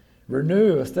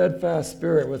 Renew a steadfast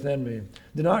spirit within me.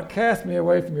 Do not cast me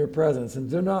away from your presence, and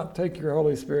do not take your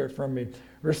Holy Spirit from me.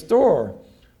 Restore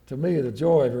to me the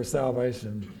joy of your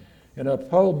salvation, and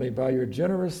uphold me by your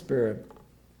generous spirit.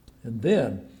 And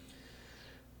then,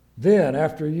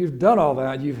 after you've done all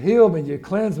that, you've healed me, you've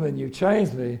cleansed me, and you've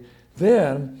changed me,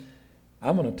 then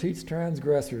I'm going to teach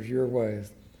transgressors your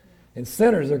ways, and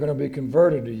sinners are going to be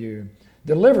converted to you.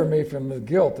 Deliver me from the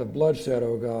guilt of bloodshed,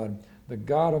 O God, the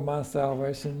God of my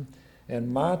salvation,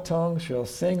 and my tongue shall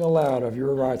sing aloud of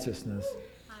your righteousness.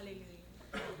 Hallelujah.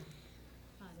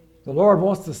 The Lord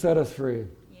wants to set us free.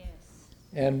 Yes.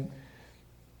 And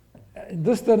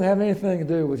this doesn't have anything to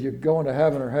do with you going to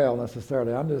heaven or hell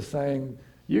necessarily. I'm just saying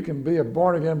you can be a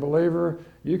born-again believer,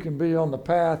 you can be on the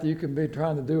path, you can be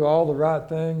trying to do all the right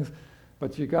things,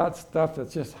 but you got stuff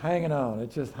that's just hanging on.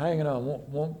 It's just hanging on,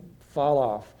 won't fall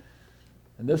off.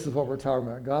 And this is what we're talking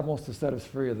about. God wants to set us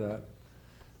free of that.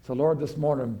 So Lord, this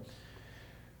morning,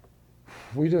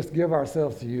 we just give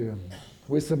ourselves to you.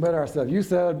 We submit ourselves. You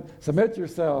said, submit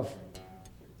yourself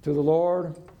to the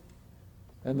Lord,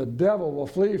 and the devil will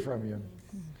flee from you.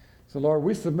 So Lord,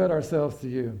 we submit ourselves to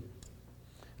you.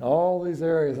 In all these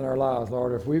areas in our lives,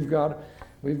 Lord, if we've got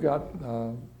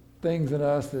things in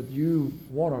us that you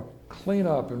want to clean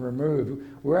up and remove.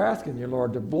 We're asking you,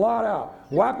 Lord, to blot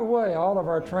out, wipe away all of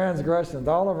our transgressions,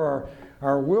 all of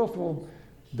our willful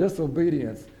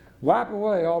disobedience. Wipe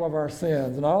away all of our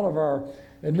sins and all of our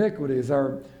iniquities,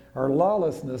 our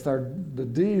lawlessness, the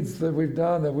deeds that we've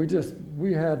done that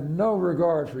we had no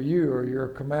regard for you or your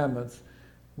commandments.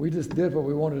 We just did what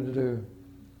we wanted to do.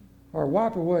 Or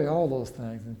wipe away all those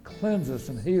things and cleanse us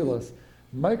and heal us.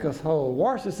 Make us whole.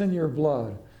 Wash us in your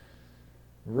blood.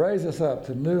 Raise us up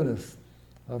to newness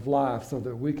of life so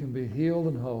that we can be healed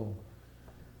and whole.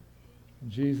 In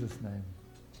Jesus' name.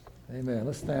 Amen.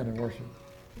 Let's stand and worship.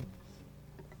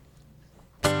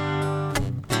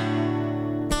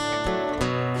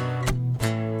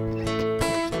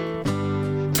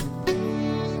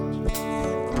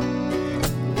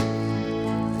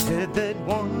 That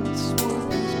once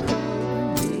was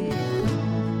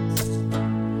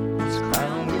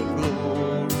crowned with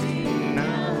glory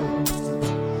now.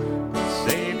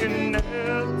 Savior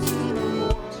knelt to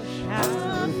wash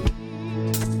our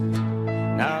feet.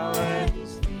 Now at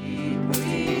his feet we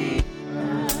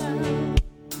bow.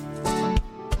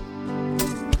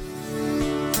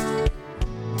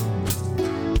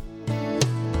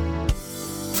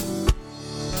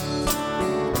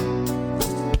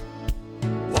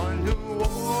 One who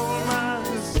wore my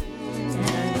sin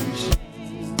and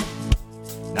shame,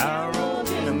 now robed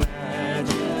in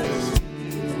majesty,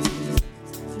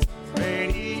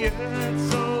 radiant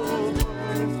so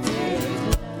perfect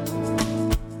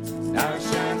love, now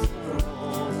shines for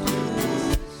all to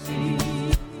see.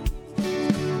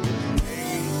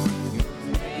 Your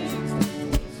name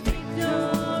is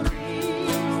victory.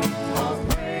 All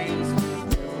praise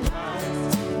will rise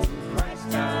to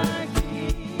Christ our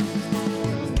King.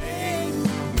 Your name is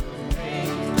victory.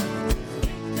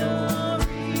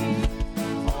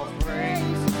 All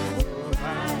praise will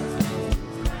rise to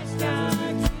Christ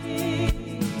our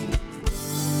King.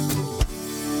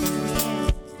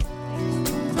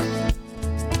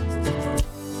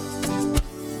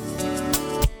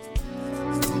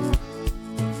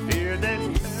 Fear that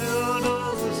held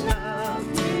us not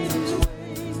its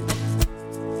way,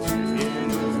 to him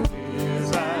who is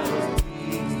our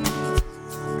peace.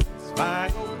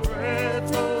 Final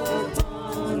breath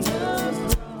upon the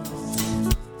cross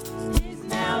is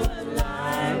now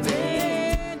alive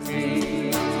in me.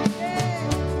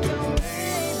 Your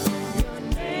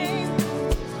name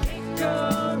is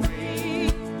victory.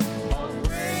 All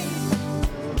praise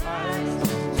will rise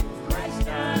to Christ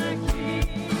our King.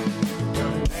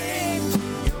 Your name is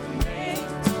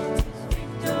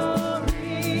victory.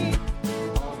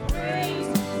 All praise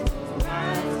will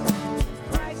rise to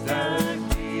Christ our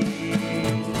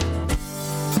King.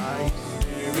 My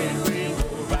spirit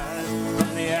will rise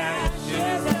from the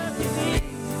ashes of defeat.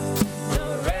 The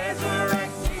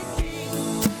resurrected King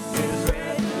is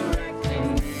resurrecting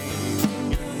me.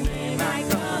 Your name I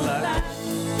come alive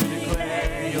to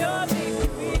declare your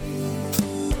victory.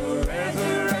 The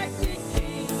resurrected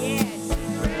King is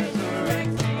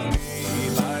resurrecting me.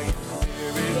 By your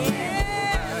spirit we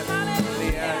will rise from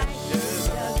the ashes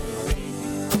of defeat.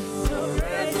 The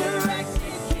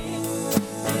resurrected King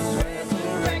is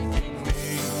resurrecting me.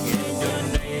 In your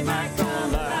name I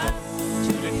come alive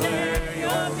to declare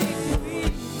your victory.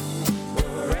 The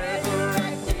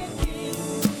resurrected King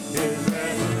is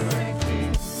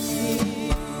resurrecting me.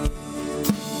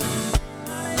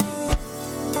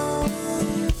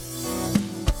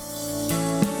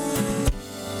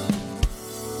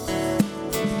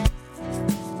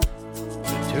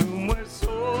 The tomb where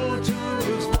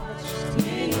soldiers watched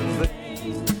in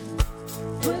vain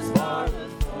was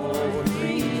barred for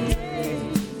 3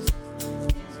 days.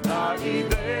 Starry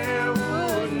there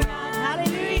would not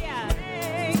Hallelujah.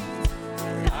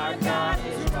 our God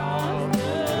is wrong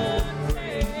the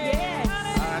grave. Yes.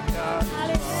 Our God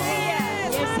is Hallelujah.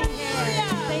 Yes, he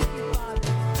has. Thank you,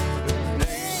 Father.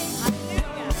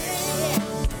 Hallelujah.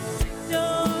 Yes.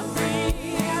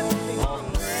 all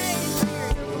praise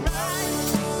will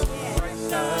rise to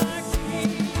Christ our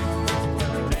King.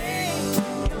 Your name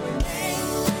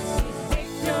is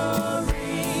victory.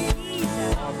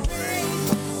 All praise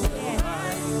will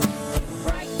rise to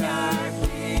Christ our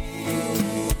King.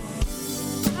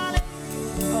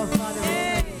 Oh, Father, we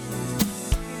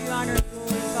give you honor and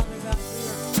glory, Father God. We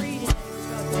are free today,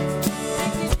 Father.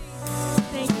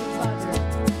 Thank you, Father.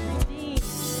 Redeemed.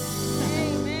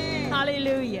 Amen.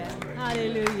 Hallelujah.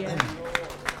 Hallelujah.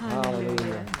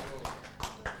 Hallelujah.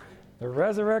 The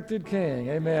resurrected King.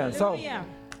 Amen. So Hallelujah.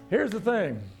 here's the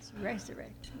thing.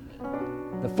 Resurrect.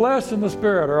 The flesh and the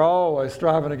spirit are always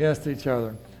striving against each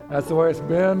other. That's the way it's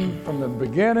been from the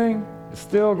beginning. It's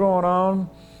still going on.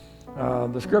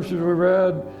 The scriptures we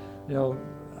read, you know,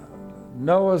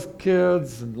 Noah's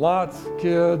kids and Lot's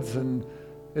kids, and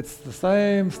it's the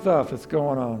same stuff that's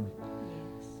going on.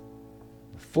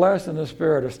 The flesh and the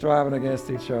spirit are striving against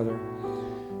each other.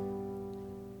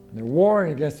 And they're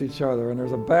warring against each other, and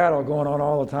there's a battle going on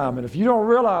all the time. And if you don't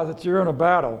realize that you're in a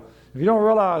battle, if you don't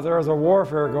realize there's a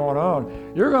warfare going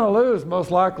on, you're going to lose most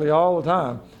likely all the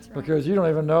time because you don't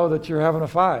even know that you're having a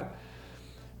fight.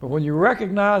 But when you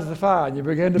recognize the fight and you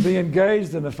begin to be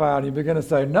engaged in the fight, and you begin to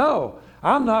say, no,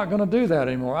 I'm not going to do that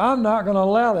anymore. I'm not going to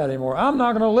allow that anymore. I'm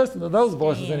not going to listen to those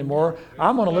voices anymore.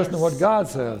 I'm going to listen to what God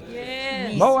says.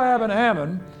 Yes. Moab and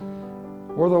Ammon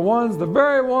were the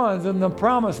very ones in the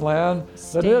promised land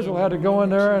that Israel had to go in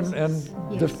there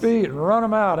and defeat and run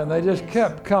them out, and they just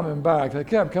kept coming back. They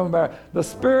kept coming back. The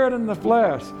spirit and the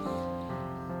flesh.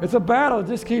 It's a battle that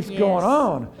just keeps going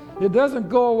on. It doesn't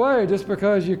go away just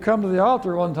because you come to the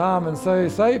altar one time and say,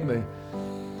 save me.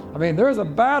 I mean, there's a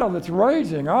battle that's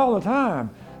raging all the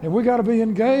time, and we got to be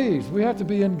engaged. We have to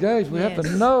be engaged. We have to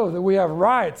know that we have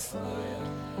rights.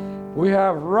 We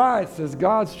have rights as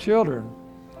God's children,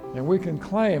 and we can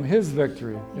claim His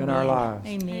victory in our lives.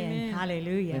 Amen.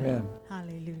 Hallelujah. Amen.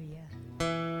 Hallelujah.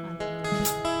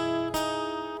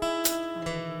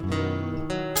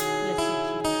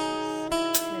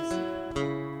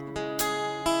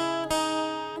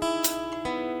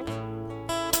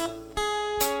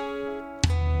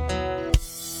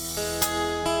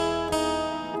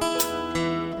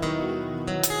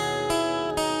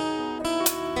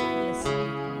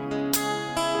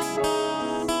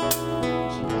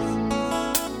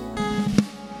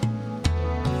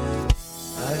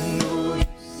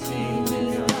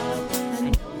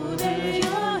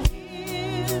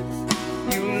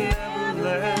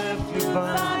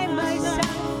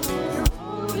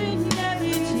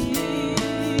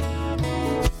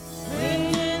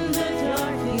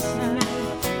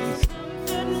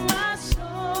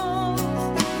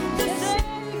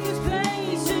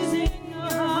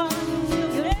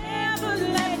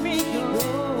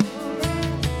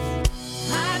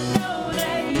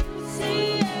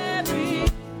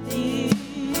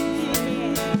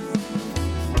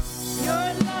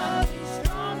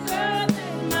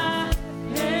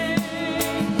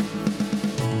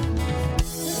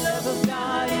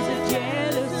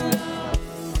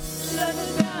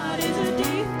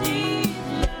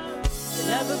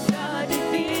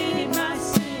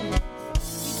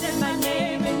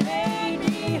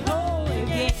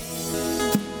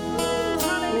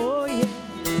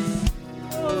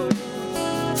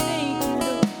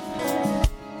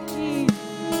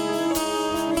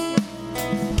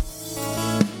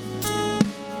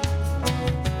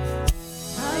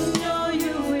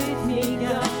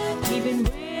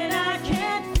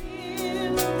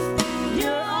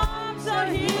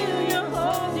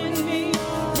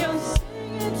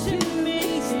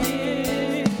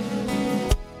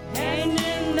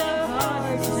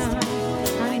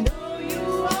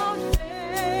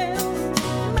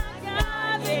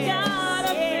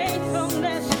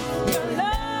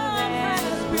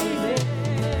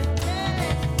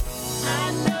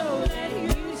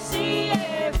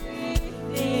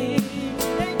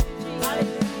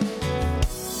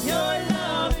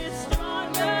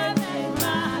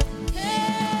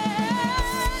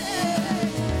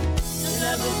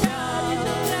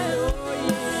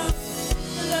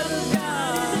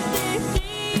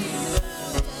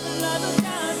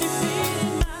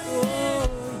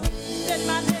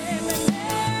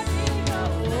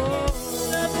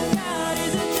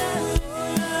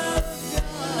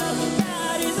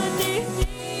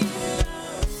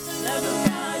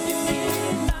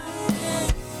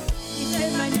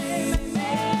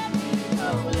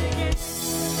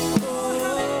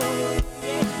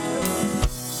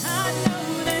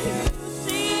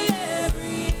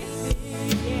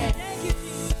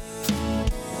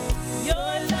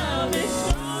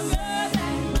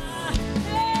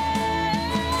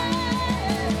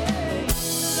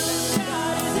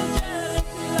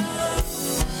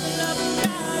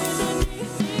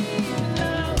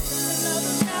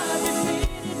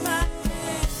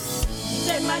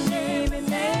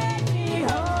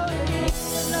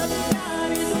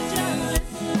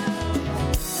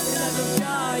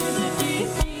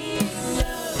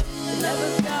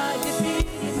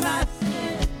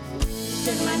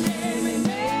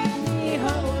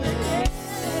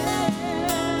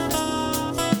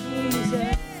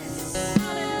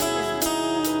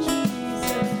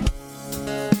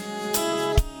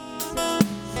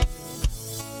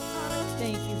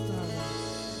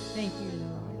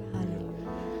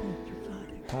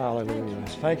 Hallelujah.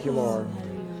 Thank you, Lord.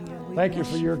 Thank you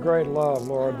for your great love,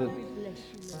 Lord,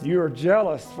 that You are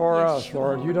jealous for Yes, us, you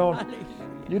Lord. are. You don't Hallelujah.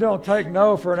 You don't take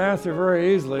no for an answer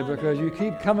very easily because you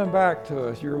keep coming back to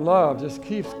us. Your love just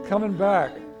keeps coming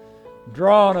back,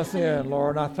 drawing us in,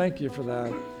 Lord, and I thank you for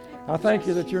that. I thank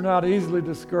you that you're not easily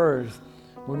discouraged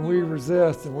when we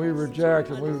resist and we reject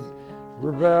and we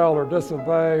rebel or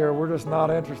disobey or we're just not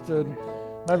interested.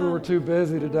 Maybe we're too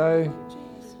busy today.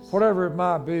 Whatever it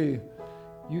might be,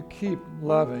 you keep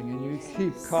loving and you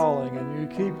keep calling and you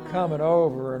keep coming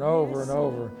over and over and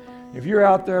over. If you're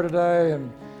out there today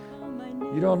and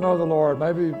you don't know the Lord,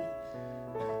 maybe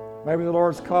the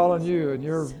Lord's calling you and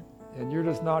you're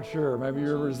just not sure. Maybe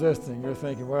you're resisting. You're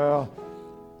thinking, well,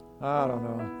 I don't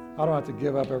know. I don't have to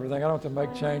give up everything. I don't have to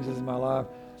make changes in my life.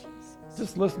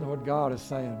 Just listen to what God is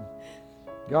saying.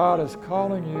 God is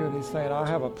calling you and he's saying, I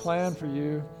have a plan for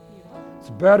you. It's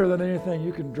better than anything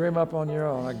you can dream up on your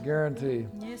own, I guarantee.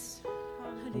 Yes.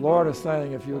 The Lord is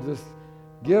saying, if you'll just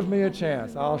give me a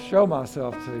chance, I'll show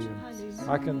myself to you.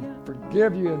 I can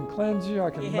forgive you and cleanse you. I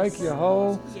can make you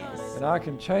whole. Yes. And I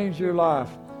can change your life.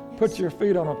 Put your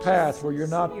feet on a path where you're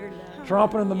not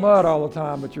tromping in the mud all the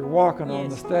time, but you're walking on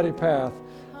the steady path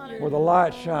where the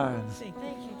light shines. Thank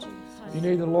you, Jesus. You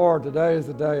need the Lord. Today is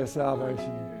the day of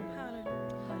salvation.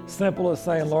 Simple as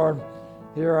saying, Lord,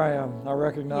 here I am. I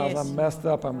recognize Yes. I'm messed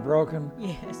up. I'm broken.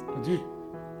 Yes. Would you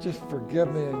just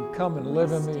forgive me and come and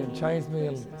live in me and change me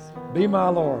and be my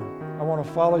Lord? I want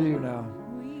to follow you now.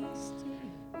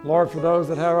 Lord, for those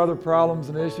that have other problems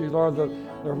and issues, Lord, the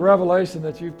revelation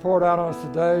that you've poured out on us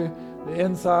today, the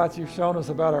insights you've shown us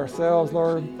about ourselves,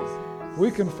 Lord,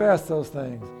 we confess those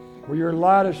things. Where your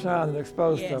light is shining and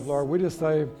exposed stuff, Lord, we just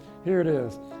say, here it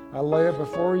is. I lay it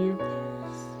before you.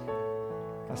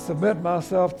 I submit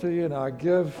myself to you and I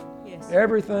give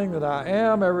everything that I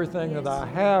am, everything that I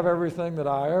have, everything that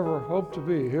I ever hope to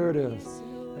be. Here it is.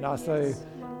 And I say,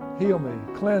 heal me,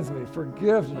 cleanse me,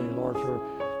 forgive me, Lord, for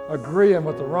agreeing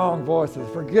with the wrong voices.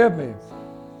 Forgive me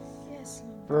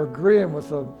for agreeing with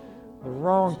the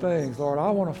wrong things. Lord, I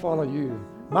want to follow you.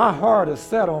 My heart is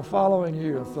set on following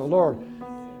you. And so, Lord,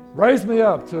 raise me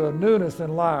up to a newness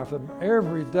in life. And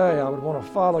every day I would want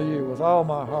to follow you with all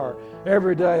my heart.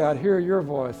 Every day I'd hear your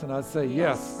voice and I'd say,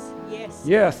 yes,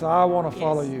 yes, I want to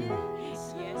follow you.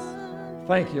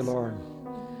 Thank you, Lord.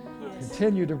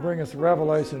 Continue to bring us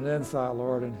revelation and insight,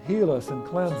 Lord, and heal us and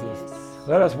cleanse us.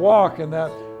 Let us walk in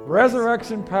that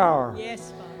resurrection power.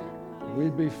 Yes, Father.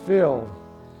 We'd be filled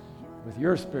with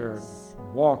your spirit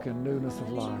and walk in newness of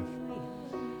life.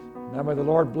 Now may the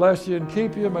Lord bless you and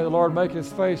keep you. May the Lord make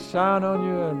his face shine on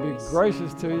you and be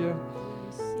gracious to you.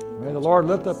 May the Lord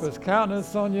lift up his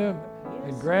countenance on you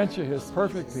and grant you his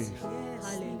perfect peace.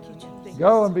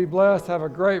 Go and be blessed. Have a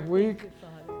great week.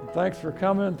 And thanks for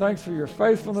coming. Thanks for your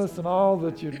faithfulness and all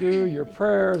that you do, your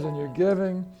prayers and your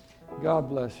giving. God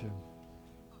bless you.